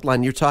product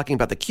line. You're talking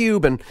about the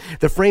Cube and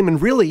the frame,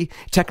 and really,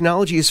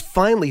 technology is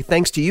finally,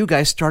 thanks to you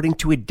guys, starting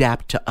to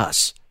adapt to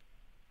us.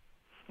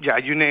 Yeah,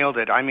 you nailed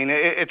it. I mean,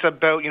 it's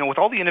about, with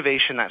all the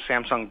innovation that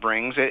Samsung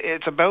brings,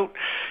 it's about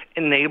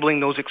enabling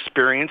those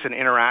experience and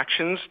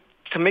interactions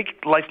to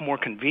make life more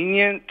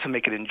convenient, to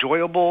make it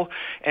enjoyable.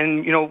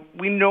 And,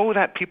 we know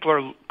that people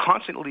are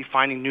constantly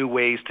finding new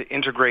ways to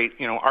integrate,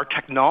 our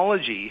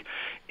technology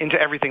into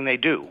everything they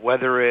do,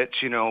 whether it's,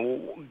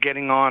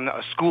 getting on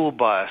a school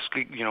bus,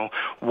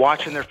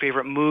 watching their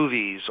favorite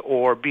movies,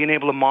 or being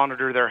able to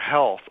monitor their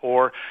health,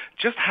 or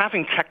just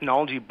having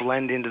technology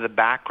blend into the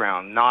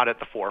background, not at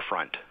the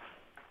forefront.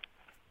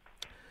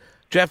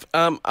 Jeff,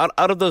 out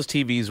of those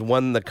TVs,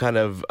 one that kind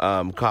of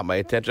caught my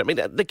attention. I mean,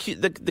 the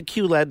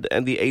QLED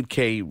and the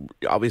 8K,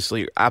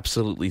 obviously,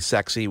 absolutely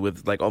sexy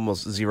with like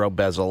almost zero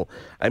bezel.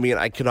 I mean,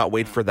 I cannot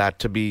wait for that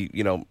to be,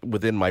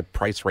 within my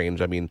price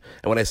range. I mean,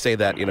 and when I say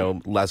that,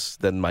 less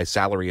than my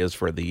salary is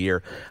for the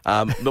year.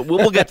 But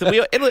we'll get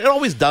to it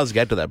always does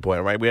get to that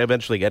point, right? We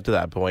eventually get to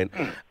that point.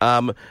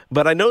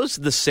 But I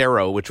noticed the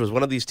Cero, which was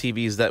one of these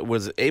TVs that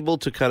was able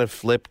to kind of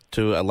flip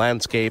to a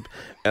landscape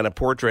and a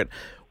portrait.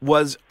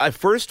 Was at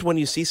first, when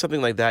you see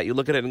something like that, you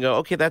look at it and go,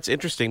 okay, that's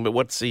interesting, but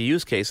what's the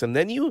use case? And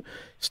then you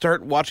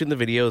start watching the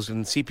videos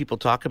and see people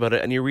talk about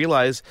it, and you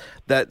realize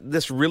that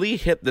this really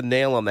hit the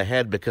nail on the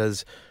head,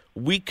 because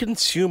we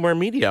consume our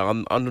media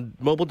on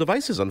mobile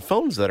devices, on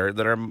phones that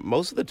are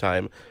most of the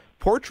time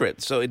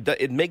portraits. So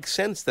it makes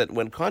sense that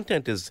when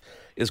content is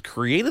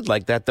created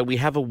like that we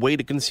have a way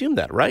to consume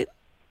that, right?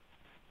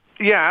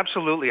 Yeah,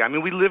 absolutely. I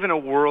mean, we live in a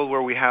world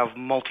where we have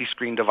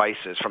multi-screen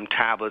devices, from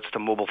tablets to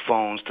mobile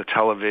phones to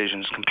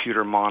televisions,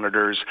 computer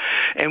monitors,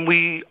 and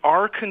we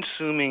are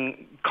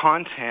consuming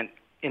content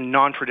in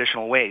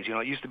non-traditional ways.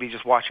 It used to be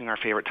just watching our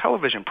favorite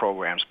television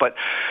programs, but,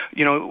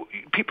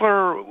 people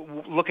are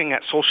looking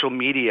at social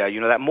media,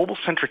 that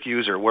mobile-centric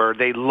user where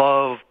they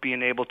love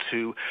being able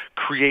to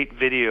create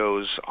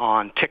videos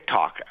on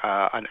TikTok,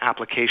 an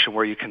application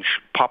where you can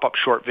pop up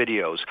short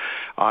videos.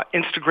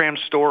 Instagram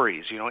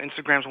stories,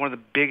 Instagram's one of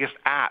the biggest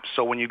apps.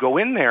 So when you go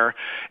in there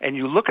and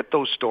you look at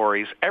those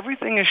stories,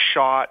 everything is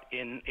shot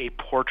in a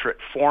portrait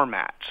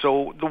format.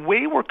 So the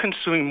way we're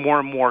consuming more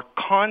and more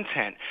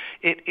content,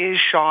 it is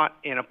shot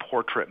in a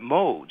portrait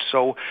mode.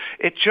 So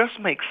it just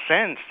makes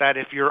sense that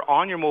if you're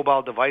on your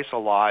mobile device a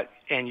lot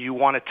and you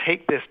want to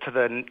take this to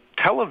the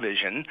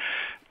television,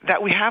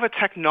 that we have a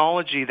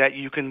technology that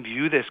you can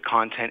view this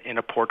content in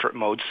a portrait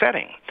mode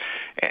setting.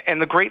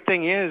 And the great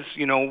thing is,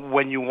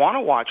 when you want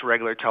to watch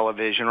regular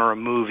television or a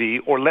movie,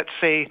 or let's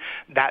say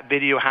that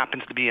video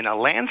happens to be in a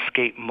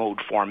landscape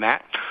mode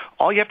format,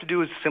 all you have to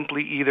do is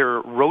simply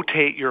either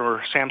rotate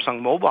your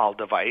Samsung mobile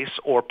device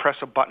or press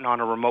a button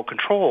on a remote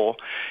control,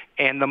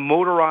 and the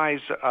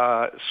motorized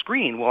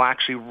screen will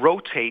actually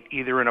rotate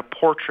either in a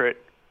portrait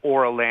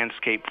or a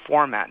landscape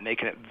format,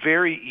 making it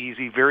very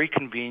easy, very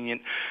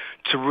convenient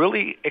to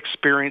really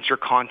experience your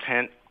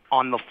content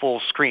on the full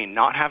screen,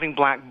 not having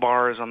black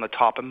bars on the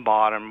top and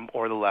bottom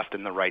or the left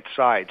and the right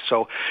side.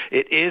 So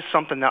it is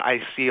something that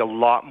I see a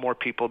lot more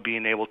people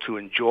being able to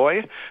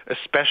enjoy,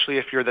 especially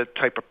if you're the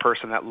type of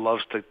person that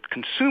loves to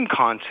consume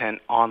content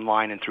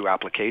online and through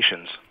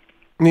applications.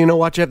 You know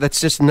what, Jeff,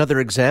 that's just another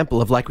example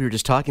of, like we were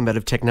just talking about,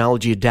 of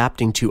technology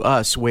adapting to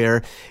us,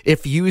 where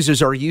if users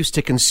are used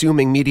to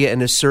consuming media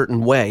in a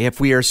certain way,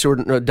 if we are sort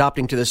of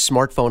adopting to the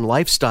smartphone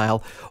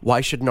lifestyle, why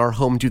shouldn't our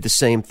home do the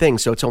same thing?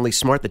 So it's only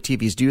smart that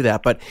TVs do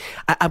that. But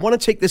I want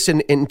to take this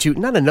into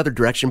not another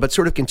direction, but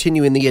sort of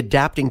continue in the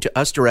adapting to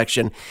us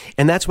direction.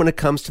 And that's when it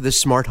comes to the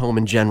smart home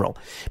in general.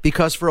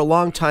 Because for a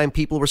long time,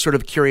 people were sort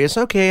of curious,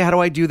 okay, how do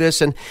I do this?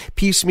 And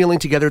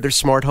piecemealing together their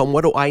smart home,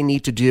 what do I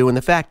need to do? And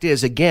the fact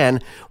is, again,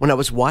 when I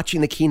was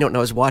watching the keynote and I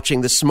was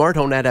watching the smart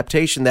home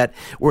adaptation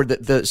or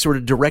the sort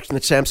of direction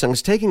that Samsung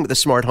is taking with the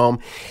smart home,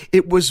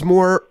 it was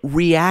more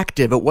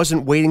reactive. It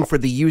wasn't waiting for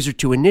the user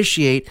to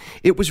initiate.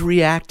 It was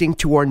reacting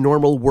to our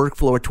normal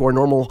workflow or to our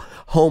normal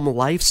home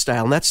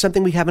lifestyle. And that's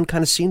something we haven't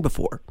kind of seen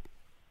before.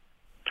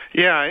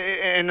 Yeah,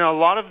 and a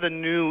lot of the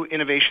new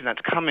innovation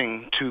that's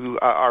coming to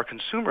our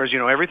consumers,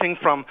 everything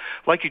from,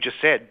 like you just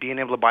said, being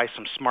able to buy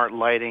some smart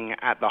lighting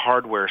at the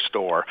hardware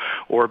store,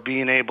 or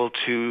being able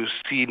to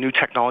see new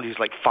technologies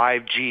like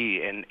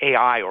 5G and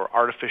AI or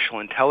artificial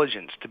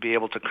intelligence to be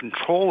able to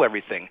control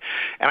everything.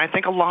 And I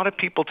think a lot of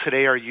people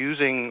today are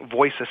using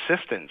voice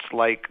assistants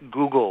like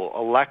Google,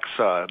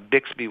 Alexa,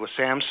 Bixby with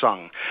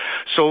Samsung.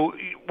 So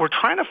we're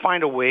trying to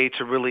find a way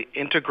to really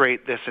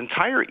integrate this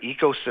entire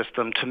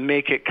ecosystem to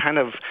make it kind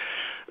of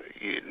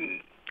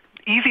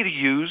easy to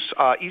use,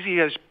 easy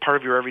as part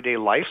of your everyday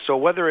life. So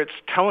whether it's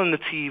telling the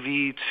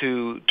TV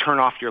to turn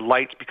off your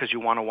lights because you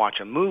want to watch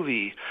a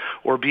movie,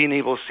 or being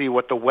able to see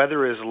what the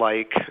weather is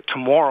like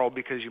tomorrow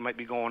because you might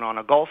be going on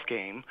a golf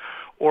game,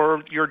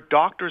 or your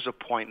doctor's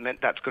appointment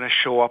that's going to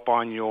show up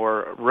on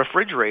your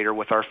refrigerator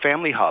with our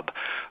Family Hub.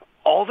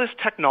 All this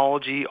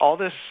technology, all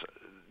this,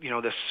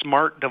 the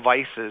smart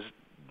devices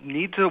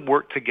need to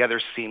work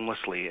together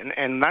seamlessly.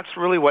 And that's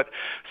really what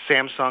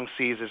Samsung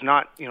sees as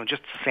not,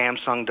 just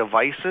Samsung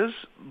devices,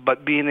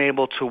 but being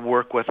able to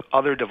work with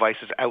other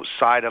devices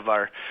outside of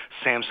our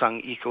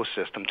Samsung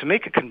ecosystem to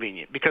make it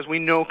convenient, because we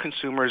know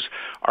consumers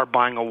are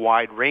buying a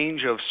wide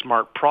range of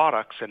smart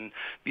products, and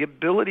the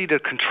ability to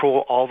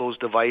control all those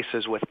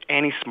devices with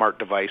any smart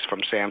device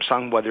from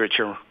Samsung, whether it's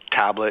your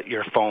tablet,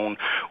 your phone,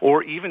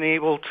 or even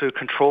able to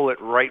control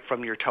it right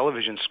from your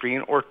television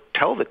screen or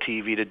tell the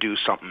TV to do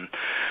something.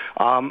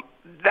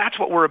 That's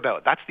what we're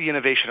about. That's the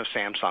innovation of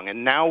Samsung.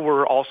 And now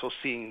we're also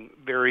seeing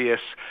various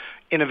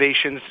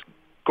innovations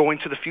going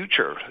to the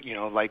future,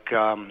 like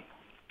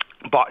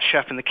Bot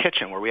Chef in the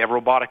kitchen, where we have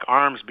robotic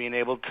arms being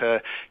able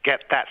to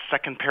get that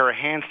second pair of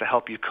hands to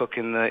help you cook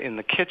in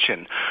the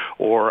kitchen,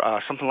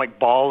 or something like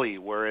Bolly,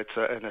 where it's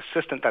an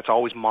assistant that's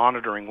always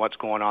monitoring what's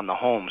going on in the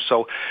home.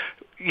 So,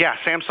 yeah,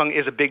 Samsung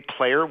is a big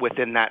player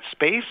within that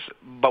space,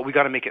 but we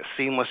got to make it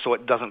seamless so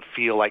it doesn't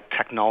feel like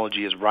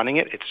technology is running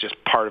it. It's just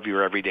part of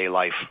your everyday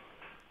life.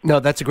 No,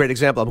 that's a great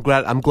example.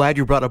 I'm glad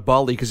you brought up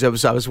Bolly, because I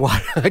was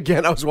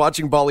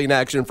watching Bolly in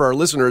action for our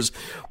listeners.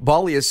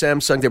 Bolly is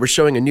Samsung. They were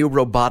showing a new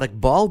robotic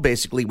ball,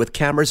 basically with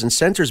cameras and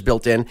sensors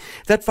built in,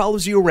 that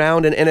follows you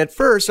around. And at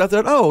first I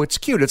thought, oh, it's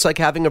cute. It's like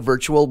having a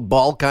virtual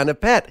ball kind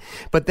of pet.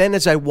 But then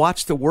as I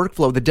watched the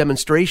workflow, the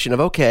demonstration of,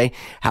 okay,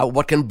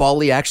 what can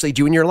Bolly actually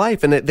do in your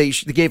life? And they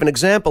gave an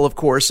example, of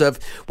course,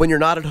 of when you're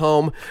not at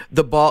home,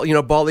 the ball,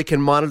 Bolly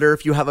can monitor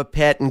if you have a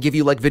pet and give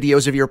you like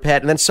videos of your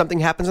pet. And then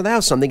something happens in the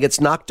house, something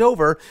gets knocked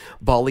over.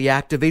 Bolly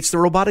activates the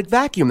robotic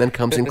vacuum, then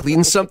comes and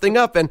cleans something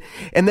up. And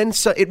then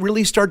it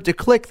really started to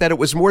click that it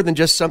was more than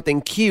just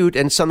something cute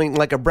and something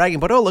like a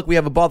bragging, but oh, look, we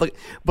have a ball.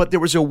 But there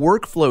was a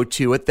workflow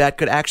to it that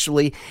could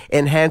actually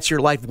enhance your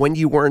life when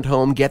you weren't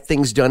home, get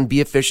things done,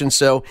 be efficient.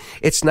 So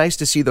it's nice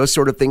to see those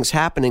sort of things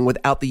happening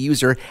without the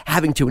user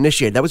having to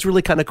initiate. That was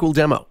really kind of cool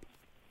demo.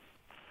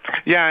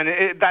 Yeah,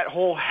 and that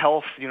whole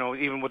health,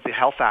 even with the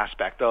health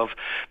aspect of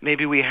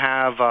maybe we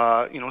have,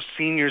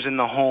 seniors in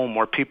the home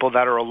or people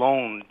that are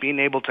alone, being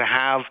able to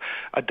have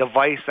a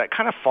device that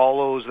kind of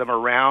follows them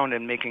around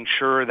and making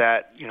sure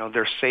that,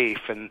 they're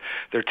safe and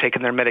they're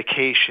taking their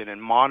medication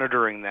and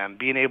monitoring them,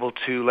 being able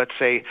to, let's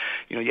say,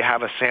 you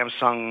have a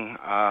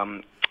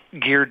Samsung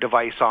gear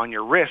device on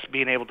your wrist,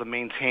 being able to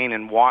maintain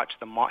and watch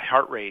the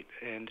heart rate.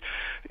 And,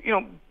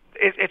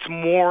 it's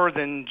more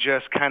than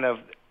just kind of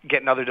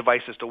getting other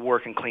devices to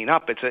work and clean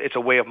up. It's a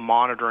way of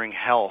monitoring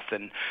health.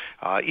 And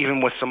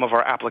even with some of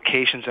our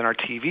applications in our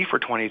TV for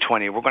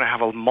 2020, we're going to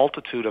have a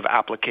multitude of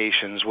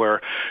applications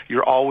where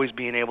you're always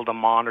being able to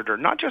monitor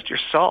not just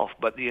yourself,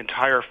 but the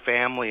entire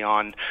family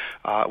on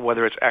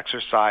whether it's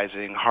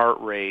exercising, heart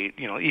rate,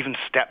 even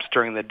steps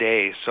during the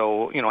day.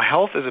 So,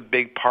 health is a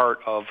big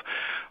part of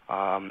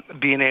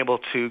being able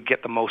to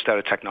get the most out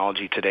of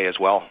technology today as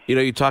well.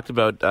 You talked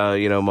about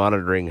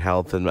monitoring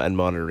health and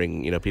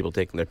monitoring people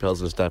taking their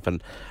pills and stuff,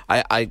 and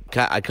I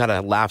kind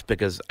of laughed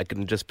because I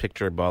can just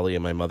picture Bali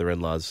in my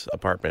mother-in-law's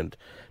apartment,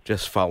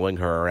 just following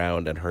her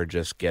around and her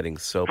just getting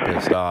so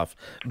pissed off.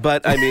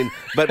 But I mean,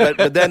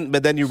 but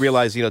then you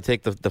realize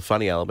take the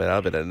funny element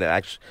of it, and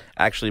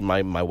actually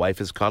my wife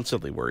is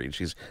constantly worried.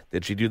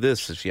 Did she do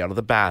this? Is she out of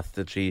the bath?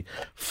 Did she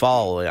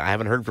fall? I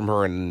haven't heard from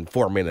her in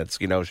 4 minutes.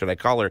 Should I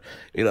call her?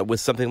 With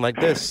something like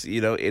this,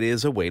 it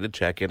is a way to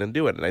check in and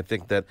do it. And I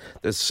think that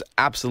there's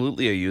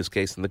absolutely a use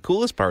case. And the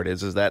coolest part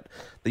is that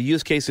the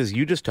use cases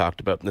you just talked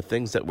about and the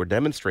things that were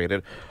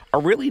demonstrated are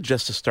really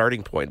just a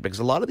starting point, because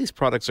a lot of these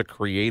products are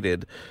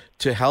created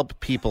to help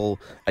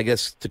people, I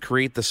guess, to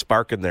create the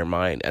spark in their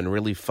mind and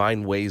really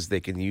find ways they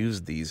can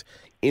use these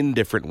in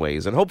different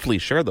ways, and hopefully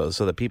share those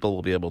so that people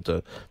will be able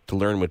to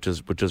learn, which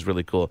is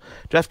really cool.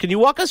 Jeff, can you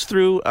walk us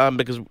through,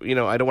 because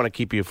I don't want to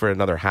keep you for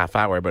another half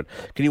hour, but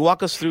can you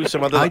walk us through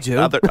some other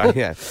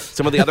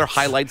some of the other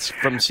highlights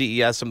from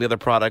CES, some of the other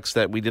products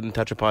that we didn't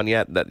touch upon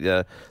yet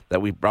that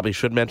we probably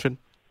should mention?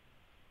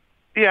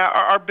 Yeah,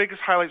 our biggest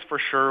highlights for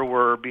sure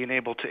were being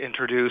able to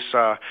introduce,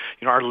 our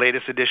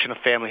latest edition of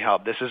Family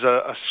Hub. This is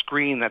a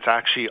screen that's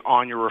actually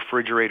on your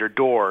refrigerator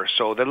door.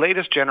 So the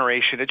latest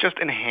generation, it just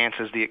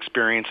enhances the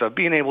experience of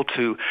being able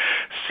to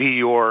see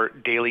your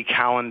daily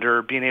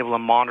calendar, being able to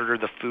monitor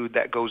the food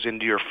that goes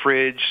into your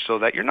fridge so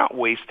that you're not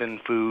wasting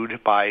food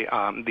by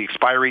the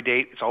expiry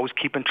date. It's always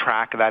keeping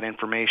track of that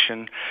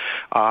information.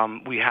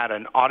 We had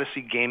an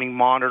Odyssey gaming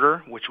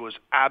monitor, which was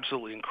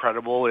absolutely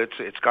incredible.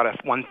 It's got a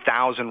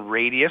 1,000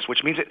 radius,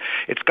 which means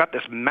it's got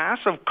this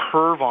massive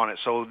curve on it,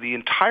 so the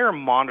entire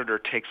monitor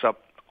takes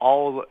up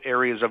all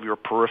areas of your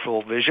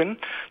peripheral vision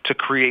to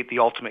create the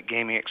ultimate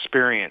gaming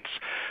experience.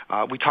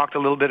 We talked a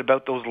little bit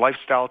about those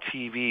lifestyle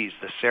TVs,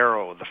 the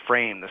Sero, the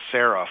Frame, the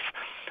Seraph.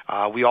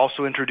 We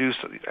also introduced,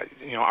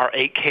 our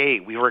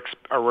 8K.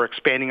 We're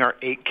expanding our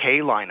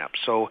 8K lineup,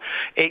 so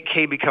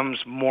 8K becomes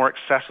more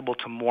accessible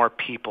to more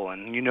people.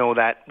 And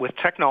that with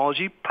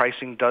technology,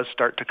 pricing does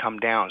start to come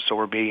down. So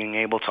we're being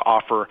able to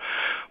offer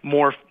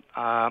more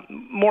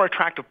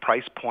attractive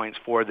price points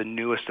for the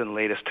newest and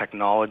latest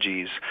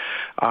technologies.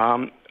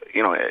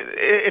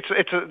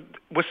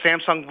 With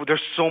Samsung, there's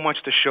so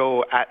much to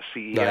show at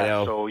CES.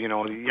 So,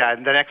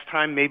 the next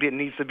time maybe it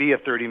needs to be a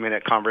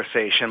 30-minute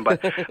conversation.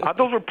 But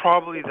those were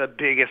probably the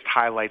biggest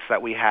highlights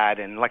that we had.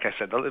 And like I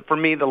said, for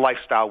me, the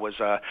lifestyle was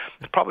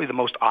probably the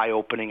most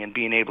eye-opening, and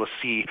being able to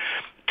see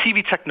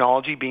TV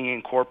technology being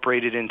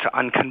incorporated into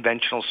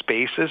unconventional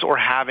spaces, or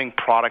having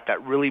product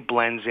that really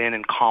blends in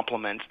and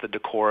complements the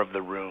decor of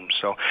the room.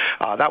 So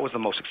that was the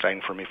most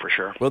exciting for me, for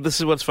sure. Well, this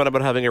is what's fun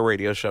about having a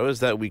radio show, is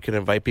that we can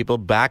invite people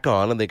back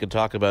on, and they can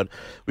talk about,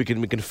 we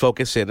can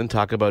focus in and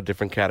talk about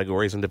different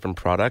categories and different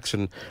products,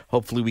 and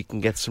hopefully we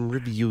can get some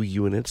review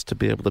units to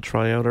be able to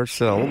try out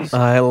ourselves.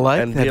 I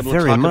like and that be able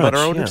very to talk much, about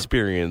our own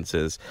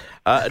experiences.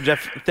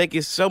 Jeff, thank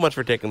you so much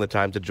for taking the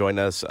time to join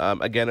us.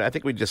 Again, I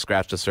think we just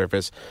scratched the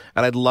surface,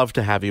 and I'd love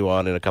to have you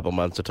on in a couple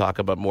months to talk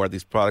about more of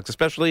these products,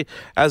 especially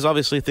as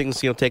obviously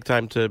things take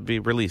time to be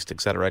released, et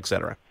cetera, et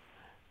cetera.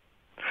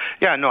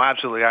 Yeah, no,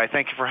 absolutely. I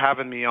thank you for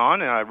having me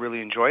on, and I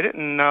really enjoyed it,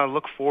 and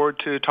look forward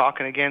to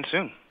talking again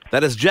soon.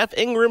 That is Jeff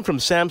Ingram from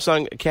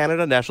Samsung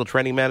Canada, National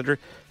Training Manager.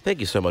 Thank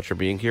you so much for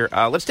being here.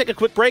 Let's take a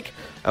quick break.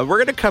 We're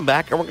going to come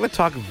back, and we're going to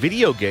talk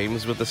video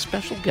games with a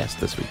special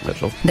guest this week,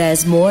 Mitchell.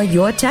 There's more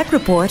Your Tech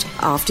Report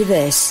after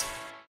this.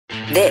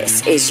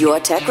 This is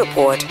Your Tech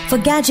Report. For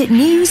gadget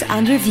news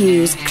and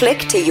reviews, click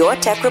to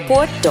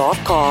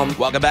yourtechreport.com.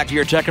 Welcome back to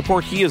Your Tech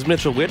Report. He is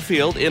Mitchell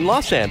Whitfield in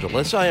Los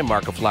Angeles. I am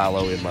Marco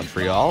Flalo in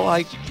Montreal.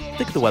 I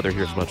think the weather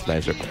here is much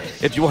nicer.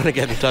 If you want to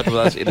get in touch with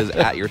us, it is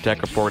at Your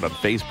Tech Report on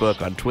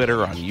Facebook, on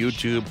Twitter, on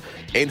YouTube,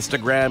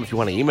 Instagram. If you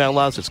want to email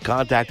us, it's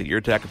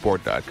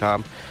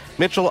contact@yourtechreport.com.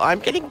 Mitchell, I'm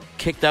getting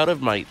kicked out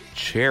of my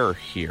chair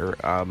here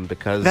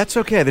because... That's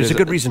okay. There's a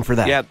good reason for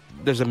that. Yeah,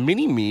 there's a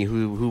mini-me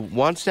who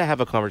wants to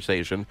have a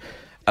conversation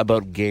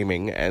about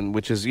gaming, and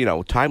which is,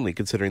 timely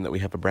considering that we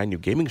have a brand new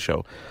gaming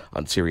show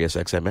on Sirius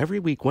XM every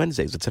week,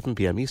 Wednesdays at 7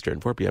 p.m.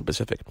 Eastern, 4 p.m.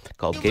 Pacific,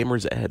 called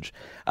Gamer's Edge.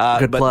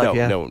 Good plug,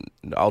 no,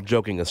 all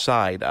joking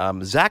aside,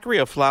 Zachary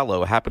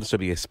Aflalo happens to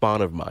be a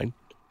spawn of mine.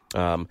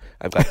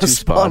 I've got two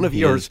Spawn of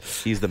yours.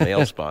 He's the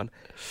male Spawn,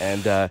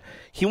 and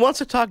he wants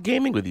to talk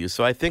gaming with you.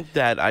 So I think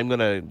that I'm going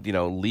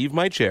to, leave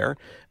my chair,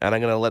 and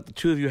I'm going to let the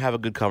two of you have a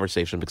good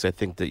conversation because I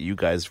think that you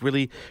guys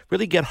really,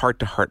 really get heart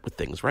to heart with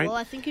things, right? Well,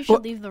 I think you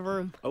should leave the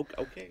room.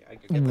 Okay.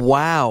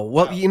 Wow.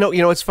 Well,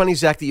 it's funny,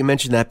 Zach, that you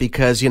mentioned that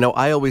because,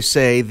 I always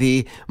say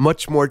the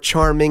much more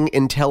charming,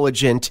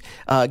 intelligent,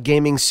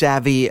 gaming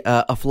savvy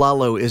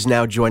Aflalo is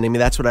now joining me.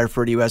 That's what I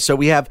refer to you as. So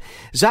we have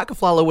Zach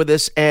Aflalo with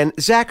us. And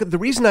Zach, the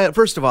reason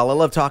first of all, I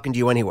love talking to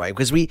you anyway,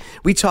 because we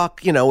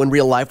talk, in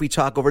real life, we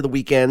talk over the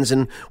weekends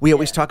and we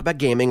always talk about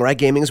gaming, right?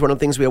 Gaming is one of the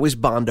things we always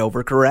bond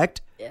over,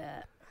 correct?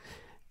 Yeah.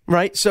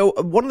 Right. So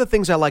one of the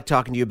things I like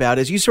talking to you about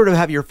is you sort of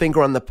have your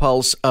finger on the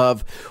pulse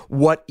of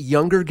what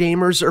younger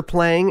gamers are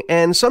playing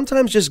and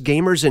sometimes just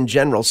gamers in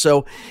general.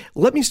 So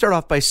let me start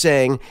off by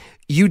saying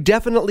you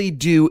definitely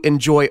do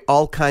enjoy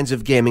all kinds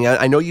of gaming.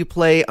 I know you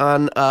play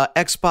on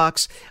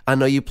Xbox. I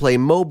know you play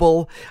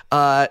mobile.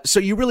 So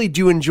you really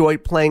do enjoy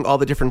playing all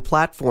the different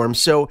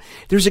platforms. So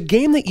there's a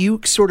game that you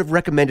sort of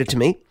recommended to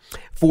me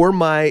for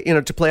my,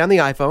 to play on the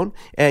iPhone.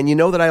 And you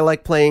know that I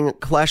like playing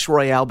Clash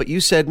Royale, but you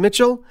said,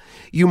 Mitchell,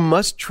 you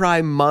must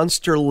try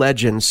Monster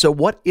Legends. So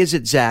what is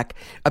it, Zach,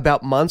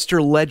 about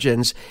Monster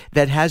Legends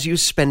that has you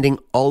spending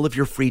all of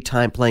your free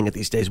time playing it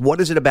these days? What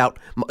is it about?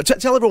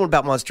 Tell everyone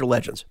about Monster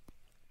Legends.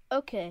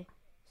 Okay,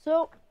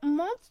 so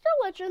Monster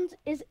Legends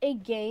is a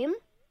game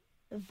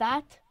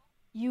that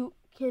you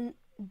can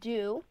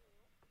do,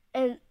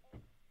 and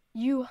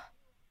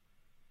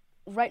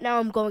right now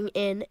I'm going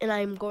in, and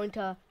I'm going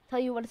to tell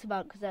you what it's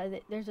about, because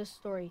there's a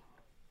story.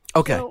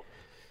 Okay. So,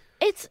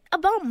 it's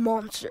about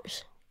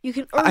monsters. You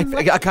can earn...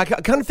 I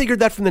kind of figured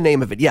that from the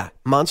name of it. Yeah,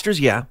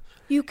 monsters, yeah.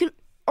 You can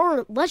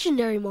earn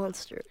legendary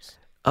monsters.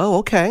 Oh,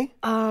 okay.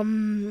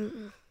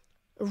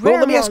 Rare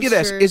let me ask you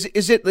this: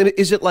 is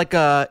it like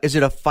is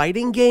it a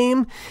fighting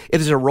game?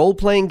 Is it a role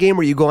playing game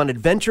where you go on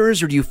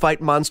adventures, or do you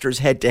fight monsters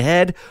head to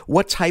head?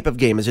 What type of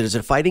game is it? Is it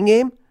a fighting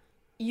game?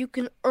 You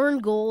can earn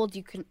gold.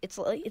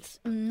 It's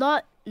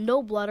not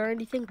no blood or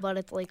anything, but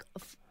it's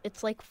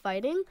like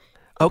fighting.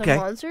 Okay.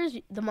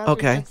 The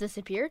monsters just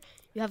disappear.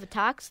 You have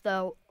attacks.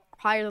 The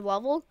higher the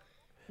level,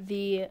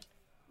 the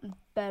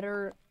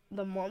better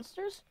the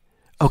monsters.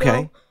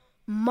 Okay. So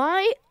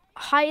my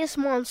highest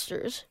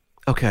monsters.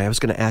 Okay, I was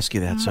going to ask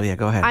you that, so yeah,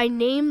 go ahead. I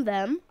named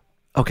them.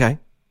 Okay.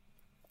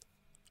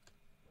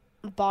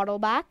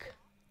 Bottleback.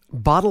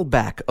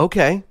 Bottleback,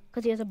 okay.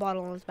 Because he has a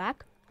bottle on his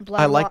back.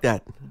 I like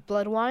that.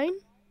 Bloodwine.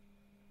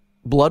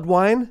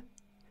 Bloodwine?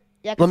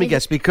 Yeah. Let me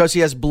guess, because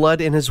he has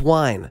blood in his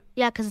wine.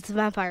 Yeah, because it's a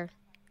vampire.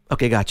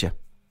 Okay, gotcha.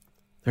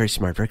 Very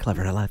smart, very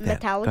clever. I like that.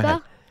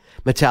 Metallica.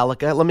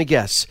 Metallica. Let me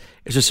guess.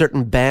 Is there a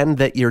certain band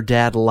that your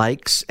dad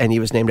likes, and he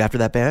was named after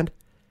that band?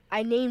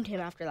 I named him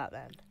after that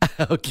band.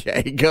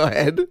 Okay, go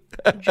ahead.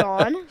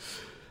 John.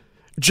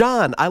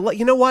 John.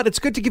 You know what? It's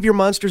good to give your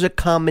monsters a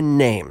common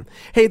name.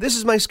 Hey, this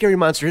is my scary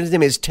monster. His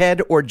name is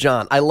Ted or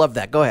John. I love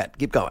that. Go ahead.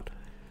 Keep going.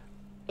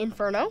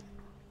 Inferno.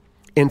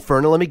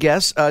 Inferno, let me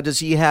guess. Does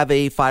he have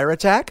a fire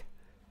attack?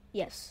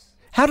 Yes.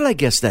 How did I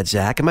guess that,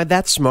 Zach? Am I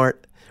that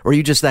smart? Or are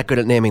you just that good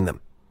at naming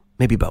them?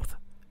 Maybe both.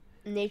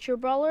 Nature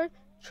Brawler.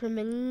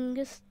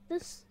 Tremengus.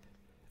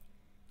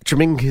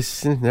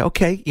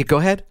 Okay, you go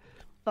ahead.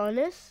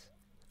 Funness.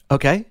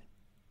 Okay.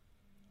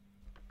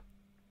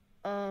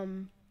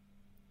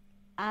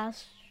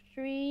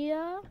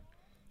 Astria.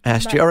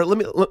 All right,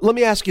 let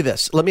me ask you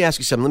this. Let me ask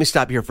you something. Let me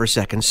stop here for a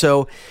second.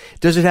 So,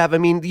 does it have,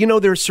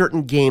 there are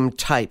certain game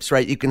types,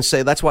 right? You can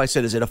say, that's why I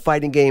said, is it a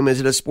fighting game?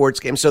 Is it a sports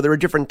game? So there are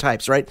different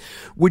types, right?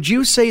 Would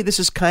you say this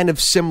is kind of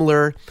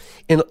similar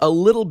in a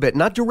little bit,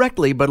 not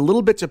directly, but a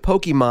little bit to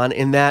Pokemon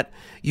in that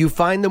you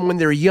find them when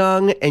they're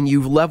young and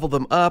you level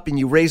them up and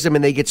you raise them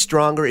and they get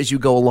stronger as you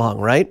go along,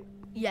 right?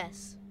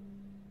 Yes.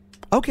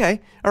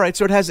 Okay. All right.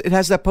 So it has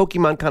that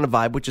Pokemon kind of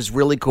vibe, which is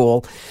really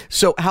cool.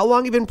 So how long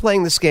have you been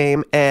playing this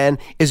game? And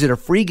is it a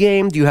free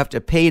game? Do you have to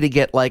pay to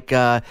get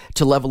to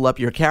level up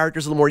your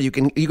characters a little more? You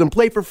can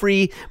play for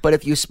free, but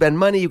if you spend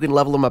money, you can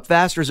level them up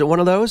faster. Is it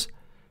one of those?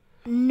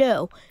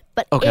 No.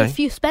 But if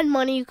you spend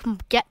money, you can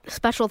get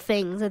special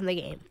things in the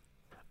game.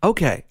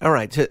 Okay, all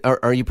right. So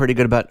are you pretty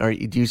good about?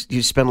 Do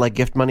you spend like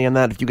gift money on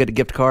that? If you get a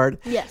gift card,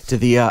 yes. To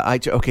the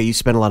okay, you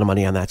spend a lot of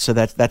money on that. So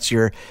that's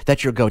your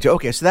go-to.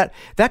 Okay, so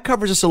that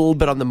covers us a little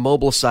bit on the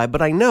mobile side,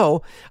 but I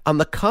know on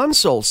the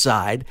console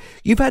side,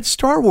 you've had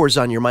Star Wars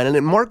on your mind,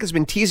 and Mark has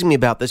been teasing me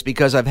about this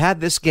because I've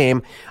had this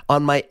game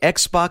on my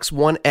Xbox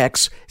One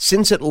X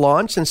since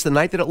the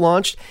night that it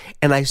launched,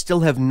 and I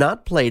still have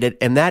not played it.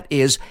 And that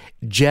is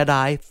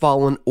Jedi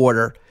Fallen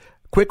Order.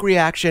 Quick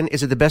reaction: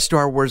 is it the best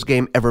Star Wars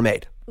game ever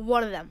made?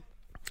 One of them.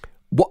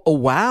 Oh,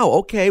 wow.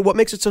 Okay. What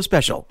makes it so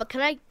special? But can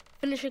I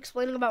finish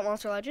explaining about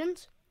Monster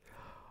Legends?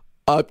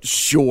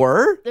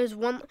 Sure. There's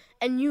one,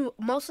 and you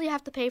mostly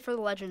have to pay for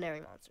the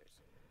legendary monsters.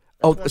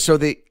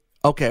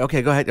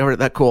 Okay, go ahead. All right,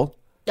 that's cool.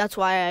 That's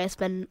why I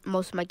spend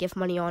most of my gift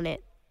money on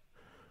it.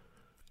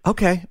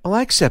 Okay, well,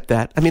 I accept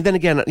that. Then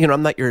again,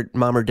 I'm not your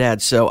mom or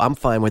dad, so I'm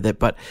fine with it.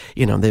 But,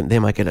 they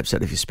might get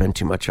upset if you spend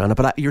too much on it.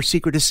 But your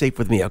secret is safe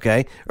with me,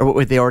 okay?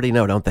 Or they already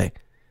know, don't they?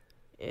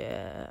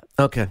 Yeah.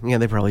 Okay. Yeah,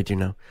 they probably do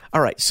know.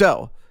 All right.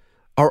 So,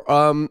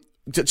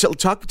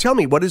 tell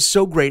me, what is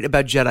so great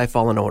about Jedi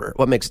Fallen Order?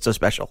 What makes it so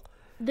special?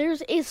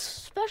 There's a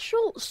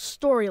special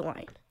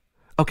storyline.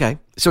 Okay.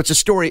 So it's a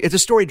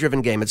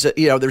story-driven game.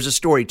 There's a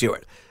story to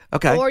it.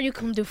 Okay. Or you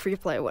can do free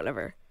play or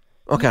whatever.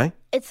 Okay.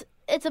 It's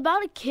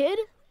about a kid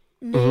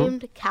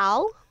named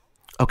Cal.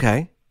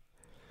 Okay.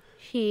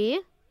 He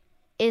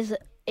is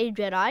a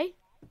Jedi,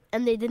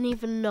 and they didn't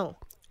even know.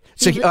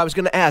 So I was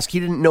going to ask, he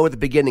didn't know at the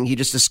beginning. He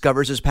just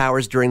discovers his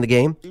powers during the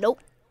game? Nope.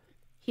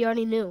 He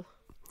already knew.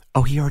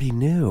 Oh, he already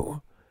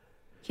knew.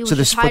 He was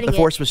just hiding the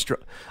Force was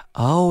strong.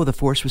 Oh, the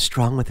Force was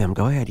strong with him.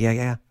 Go ahead.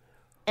 Yeah.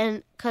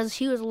 And because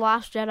he was the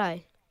last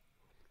Jedi.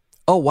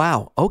 Oh,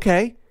 wow.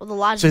 Okay. Well, the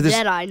last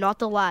Jedi, not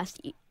the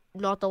last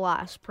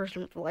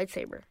person with the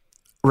lightsaber.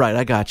 Right,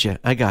 I got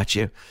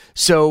you.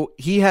 So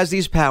he has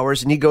these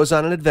powers, and he goes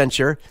on an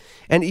adventure.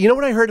 And you know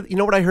what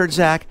I heard,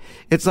 Zach?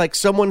 It's like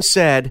someone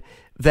said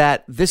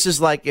that this is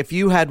like if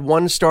you had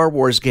one Star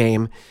Wars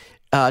game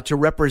to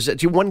represent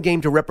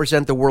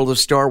the world of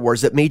Star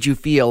Wars that made you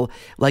feel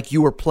like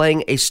you were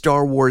playing a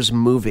Star Wars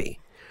movie.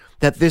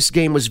 That this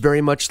game was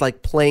very much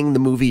like playing the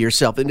movie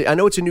yourself. And I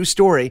know it's a new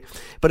story,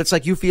 but it's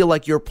like you feel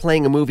like you're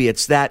playing a movie.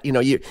 It's that,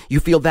 you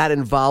feel that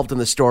involved in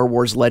the Star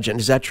Wars legend.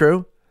 Is that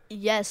true?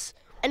 Yes.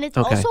 And it's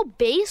also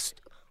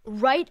based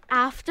right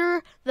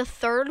after the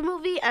third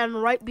movie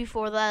and right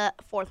before the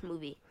fourth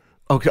movie.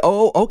 Okay.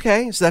 Oh,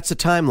 okay. So that's the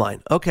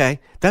timeline.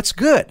 Okay. That's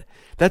good.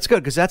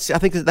 Because I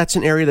think that's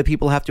an area that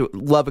people have to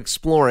love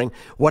exploring.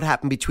 What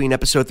happened between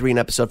episode 3 and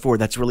episode 4?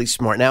 That's really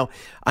smart. Now,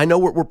 I know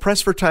we're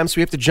pressed for time, so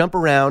we have to jump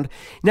around.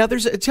 Now,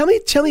 tell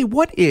me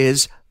what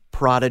is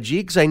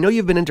Prodigy? Because I know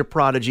you've been into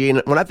Prodigy,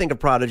 and when I think of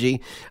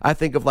Prodigy, I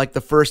think of like the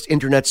first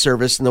internet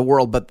service in the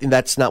world, but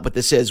that's not what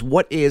this is.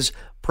 What is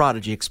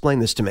Prodigy?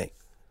 Explain this to me.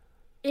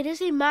 It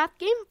is a math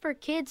game for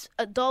kids,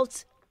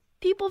 adults,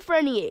 people for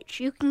any age.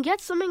 You can get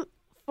something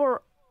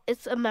for...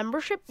 It's a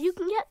membership you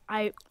can get.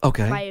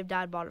 My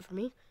dad bought it for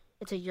me.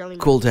 It's a yearly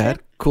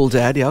membership. Cool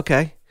dad. Yeah,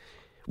 okay.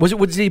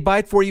 Did he buy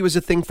it for you as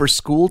a thing for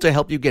school to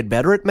help you get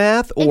better at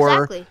math?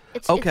 Or exactly.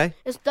 Okay.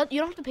 You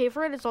don't have to pay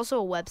for it. It's also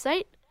a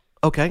website.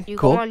 Okay, you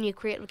cool. go on, you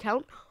create an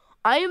account.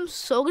 I am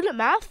so good at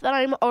math that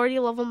I'm already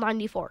level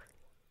 94.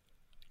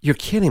 You're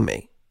kidding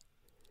me.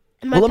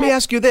 Well, let me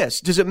ask you this.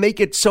 Does it make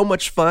it so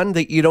much fun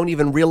that you don't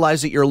even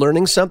realize that you're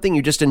learning something?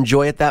 You just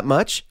enjoy it that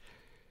much?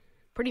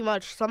 Pretty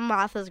much. Some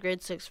math is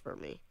grade 6 for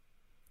me.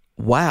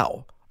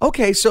 Wow.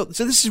 Okay, so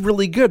this is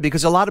really good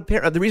because a lot of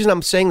parents, the reason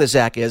I'm saying this,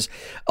 Zach, is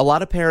a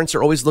lot of parents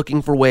are always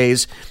looking for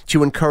ways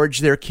to encourage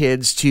their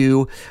kids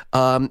to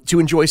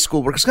enjoy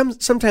schoolwork.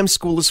 Sometimes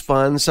school is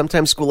fun,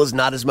 sometimes school is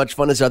not as much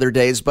fun as other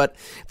days, but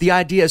the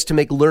idea is to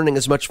make learning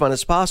as much fun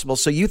as possible.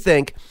 So you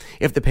think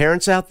if the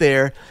parents out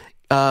there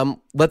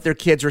let their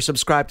kids or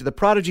subscribe to the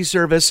Prodigy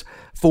service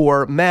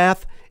for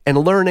math and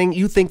learning,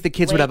 you think the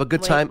kids would have a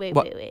good time?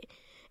 Wait.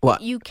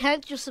 What? You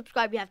can't just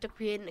subscribe. You have to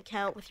create an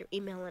account with your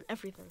email and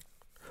everything.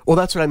 Well,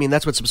 that's what I mean.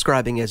 That's what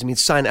subscribing is. I mean,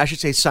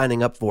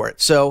 signing up for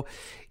it. So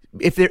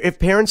if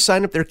parents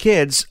sign up their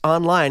kids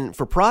online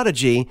for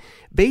Prodigy,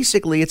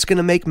 basically it's going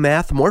to make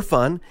math more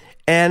fun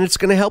and it's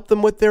going to help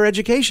them with their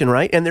education,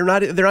 right? And they're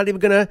not even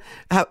going to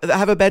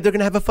they're going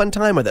to have a fun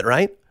time with it,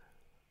 right?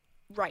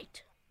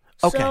 Right.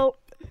 Okay. So,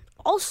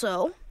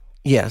 also,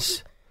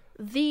 yes.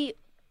 The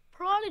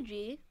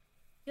Prodigy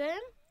game,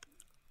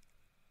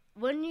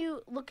 when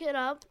you look it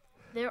up,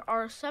 there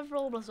are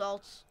several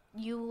results.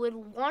 You would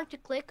want to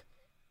click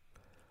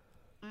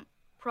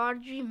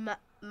Prodigy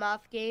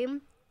math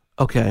game.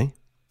 Okay.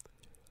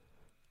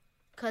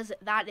 Because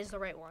that is the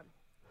right one.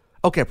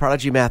 Okay,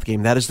 Prodigy math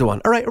game. That is the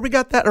one. All right, we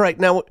got that. All right,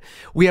 now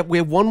we have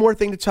one more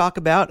thing to talk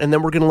about, and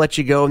then we're going to let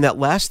you go. And that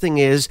last thing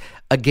is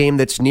a game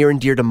that's near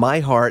and dear to my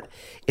heart.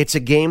 It's a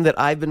game that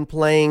I've been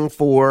playing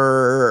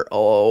for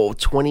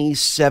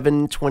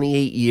 27,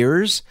 28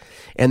 years,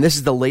 and this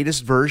is the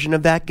latest version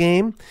of that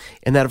game.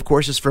 And that, of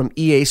course, is from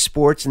EA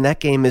Sports, and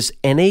that game is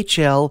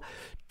NHL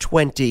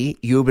 20.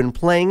 You've been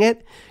playing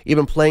it. You've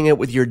been playing it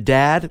with your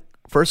dad.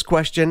 First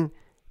question: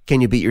 can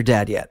you beat your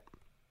dad yet?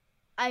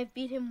 I've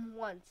beat him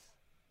once.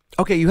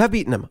 Okay, you have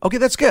beaten him. Okay,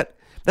 that's good.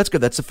 That's good.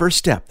 That's the first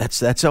step.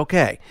 That's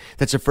okay.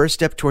 That's the first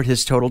step toward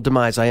his total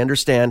demise. I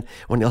understand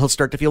when he'll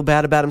start to feel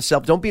bad about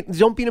himself. Don't beat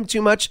him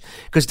too much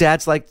because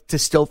dads like to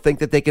still think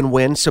that they can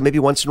win. So maybe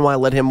once in a while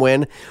let him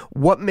win.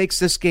 What makes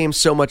this game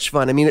so much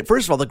fun? I mean,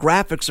 first of all, the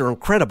graphics are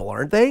incredible,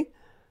 aren't they?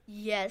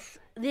 Yes,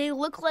 they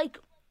look like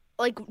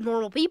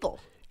normal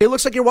people. It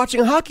looks like you're watching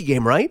a hockey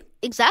game, right?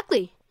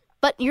 Exactly.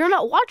 But you're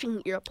not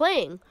watching, you're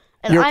playing.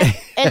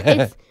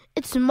 And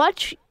it's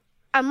much.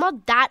 I'm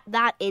not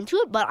that into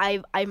it, but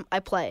I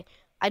play.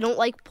 I don't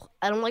like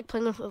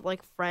playing with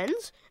like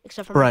friends,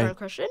 except for my friend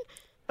Christian.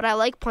 But I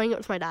like playing it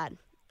with my dad.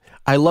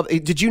 I love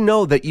it. Did you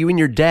know that you and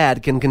your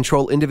dad can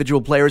control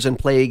individual players and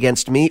play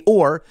against me?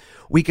 Or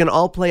we can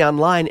all play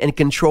online and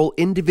control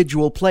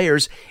individual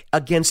players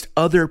against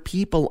other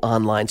people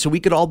online. So we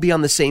could all be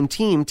on the same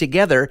team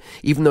together,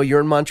 even though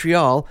you're in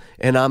Montreal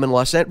and I'm in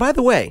Los Angeles. By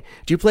the way,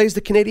 do you play as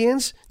the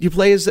Canadiens? Do you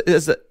play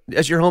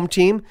as your home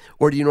team?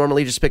 Or do you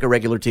normally just pick a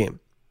regular team?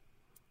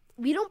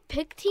 We don't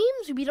pick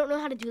teams. We don't know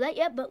how to do that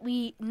yet, but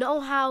we know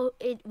how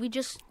we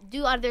just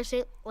do either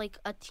like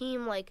a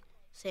team like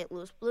St.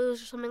 Louis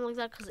Blues or something like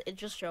that, because it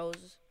just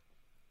shows.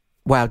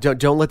 Wow,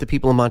 don't let the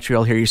people in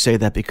Montreal hear you say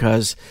that,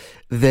 because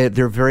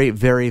they're very,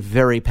 very,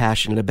 very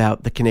passionate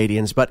about the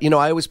Canadiens. But,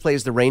 I always play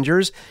as the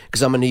Rangers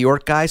because I'm a New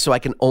York guy, so I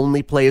can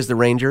only play as the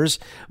Rangers.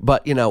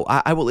 But,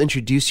 I will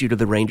introduce you to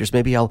the Rangers.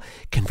 Maybe I'll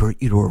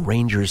convert you to a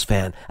Rangers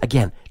fan.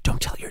 Again,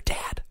 don't tell your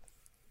dad.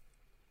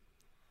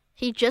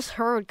 He just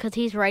heard because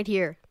he's right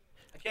here.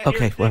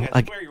 Okay, well,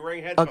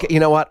 okay, you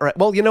know what? All right.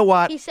 Well, you know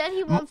what? He said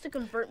he wants to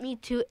convert me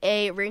to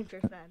a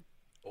Rangers fan.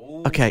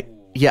 Ooh. Okay,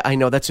 yeah, I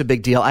know that's a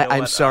big deal.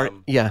 I'm sorry.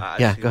 Go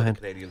ahead. What the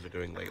Canadians are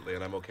doing lately,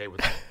 and I'm okay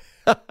with that.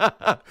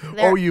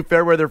 Oh, you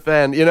fair weather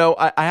fan.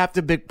 I have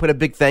to put a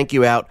big thank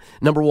you out.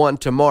 Number one,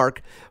 to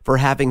Mark for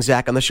having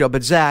Zach on the show.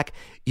 But Zach,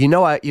 I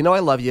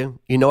love you.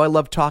 I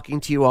love talking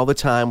to you all the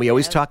time. We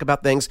always talk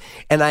about things,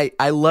 and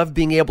I love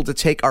being able to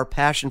take our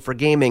passion for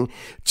gaming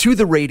to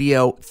the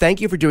radio.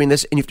 Thank you for doing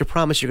this, and you have to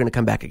promise you're going to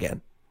come back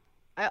again.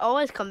 I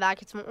always come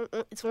back.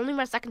 It's only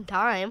my second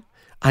time.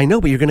 I know,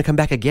 but you're going to come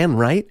back again,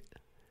 right?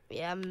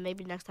 Yeah,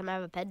 maybe next time I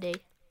have a pet day.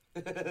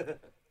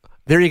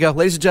 There you go,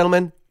 ladies and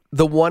gentlemen.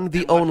 The one,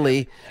 the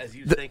only. As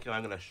you think,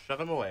 I'm going to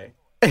shove him away.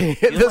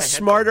 the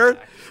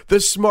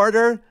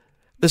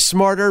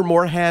smarter,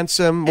 more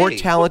handsome, more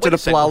talented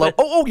Aflalo.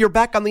 Oh, you're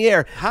back on the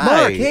air. Hi.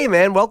 Mark, hey,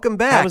 man, welcome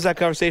back. How was that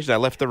conversation? I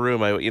left the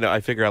room. I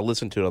figure I'll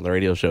listen to it on the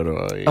radio show.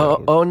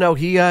 Oh, no,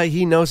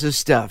 he knows his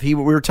stuff. We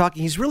were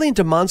talking, he's really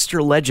into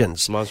Monster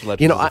Legends. Monster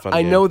Legends is a fun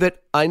game.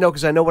 I know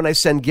because I know when I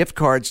send gift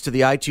cards to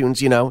the iTunes,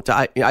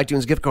 to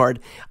iTunes gift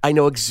card, I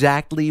know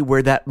exactly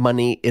where that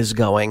money is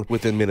going.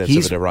 Within minutes of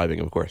it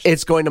arriving, of course.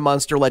 It's going to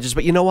Monster Legends.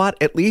 But you know what?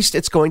 At least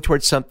it's going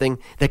towards something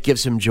that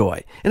gives him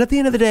joy. And at the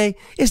end of the day,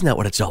 isn't that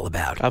what it's all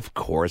about? Of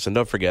course. And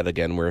don't forget,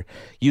 again, we're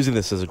using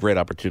this as a great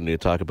opportunity to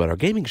talk about our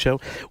gaming show.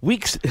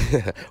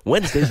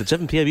 Wednesdays at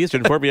 7 p.m.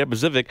 Eastern, 4 p.m.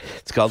 Pacific.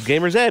 It's called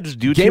Gamer's Edge.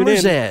 Do tune in.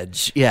 Gamer's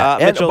Edge. Yeah.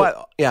 Mitchell,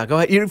 go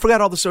ahead. You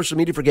forgot all the social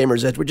media for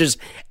Gamer's Edge, which is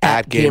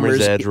at Gamer's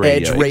Edge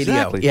Radio.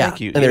 Exactly. Yeah. Thank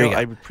you. And there you go.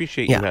 I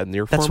appreciate you in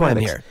your That's why I'm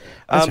here.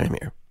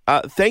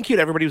 Thank you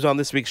to everybody who's on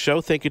this week's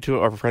show. Thank you to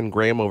our friend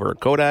Graham over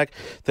at Kodak.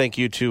 Thank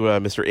you to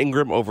Mr.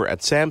 Ingram over at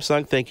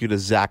Samsung. Thank you to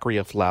Zachary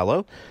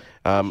Aflalo.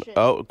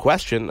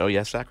 Question. Oh,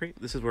 yes, Zachary?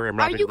 This is where I'm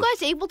Are you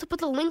guys able to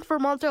put the link for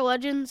Monster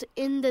Legends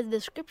in the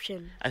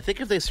description? I think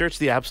if they search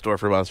the App Store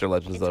for Monster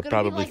Legends, they'll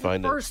probably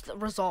find it. First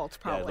result,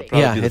 probably.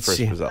 Yeah, it's the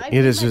first result.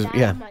 It is.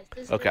 Yeah.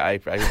 Okay,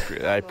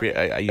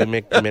 you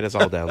made us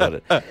all download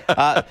it.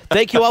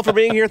 Thank you all for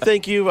being here.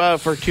 Thank you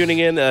for tuning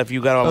in. If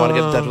you want to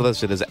get in touch with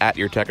us, it is at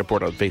Your Tech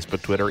Report on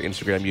Facebook, Twitter,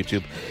 Instagram,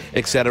 YouTube,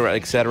 etc.,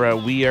 etc.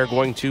 We are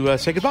going to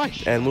say goodbye,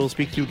 and we'll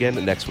speak to you again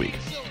next week.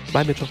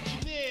 Bye, Mitchell.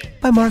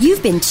 Bye, Mark.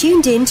 You've been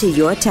tuned in to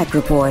Your Tech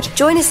Report.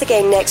 Join us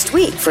again next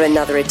week for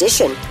another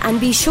edition. And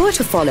be sure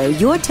to follow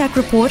Your Tech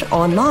Report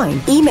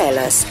online. Email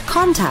us,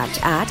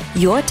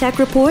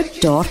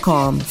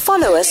 contact@yourtechreport.com.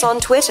 Follow us on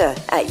Twitter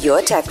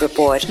 @Your Tech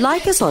Report.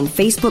 Like us on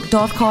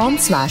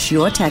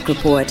facebook.com/Your Tech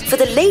Report. For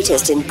the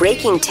latest in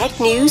breaking tech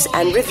news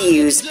and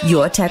reviews,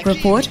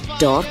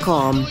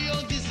 yourtechreport.com.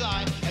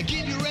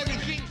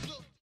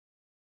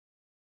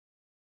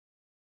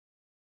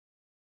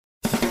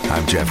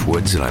 I'm Jeff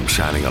Woods, and I'm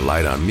shining a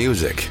light on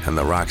music and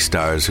the rock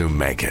stars who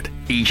make it.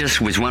 He just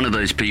was one of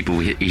those people.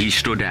 He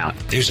stood out.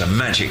 He was a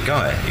magic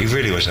guy. He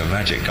really was a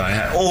magic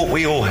guy.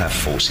 We all have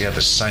faults. He had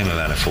the same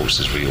amount of faults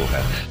as we all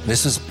had.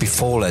 This was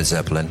before Led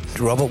Zeppelin.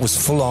 Robert was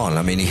full on.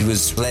 I mean, he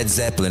was Led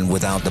Zeppelin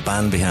without the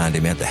band behind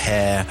him. He had the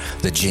hair,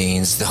 the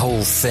jeans, the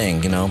whole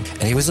thing,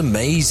 and he was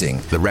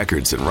amazing. The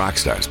Records and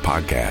Rockstars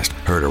podcast,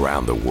 heard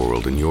around the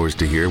world and yours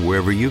to hear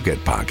wherever you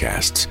get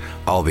podcasts.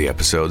 All the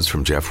episodes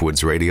from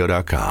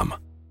JeffWoodsRadio.com.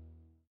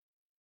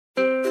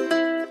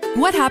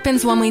 What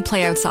happens when we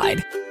play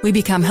outside? We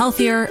become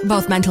healthier,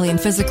 both mentally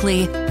and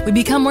physically. We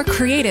become more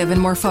creative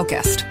and more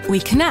focused. We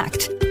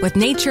connect with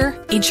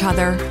nature, each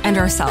other, and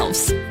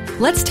ourselves.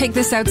 Let's Take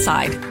This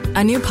Outside,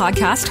 a new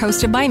podcast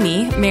hosted by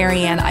me,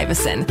 Marianne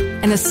Iveson,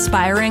 an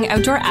aspiring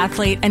outdoor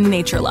athlete and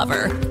nature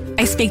lover.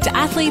 I speak to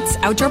athletes,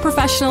 outdoor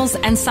professionals,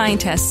 and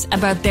scientists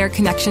about their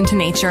connection to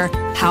nature,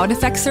 how it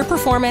affects their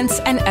performance,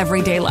 and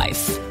everyday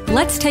life.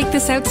 Let's Take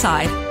This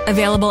Outside,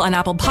 available on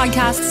Apple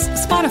Podcasts,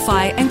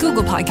 Spotify, and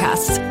Google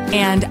Podcasts,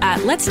 and at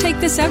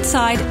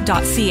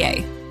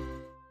letstakethisoutside.ca.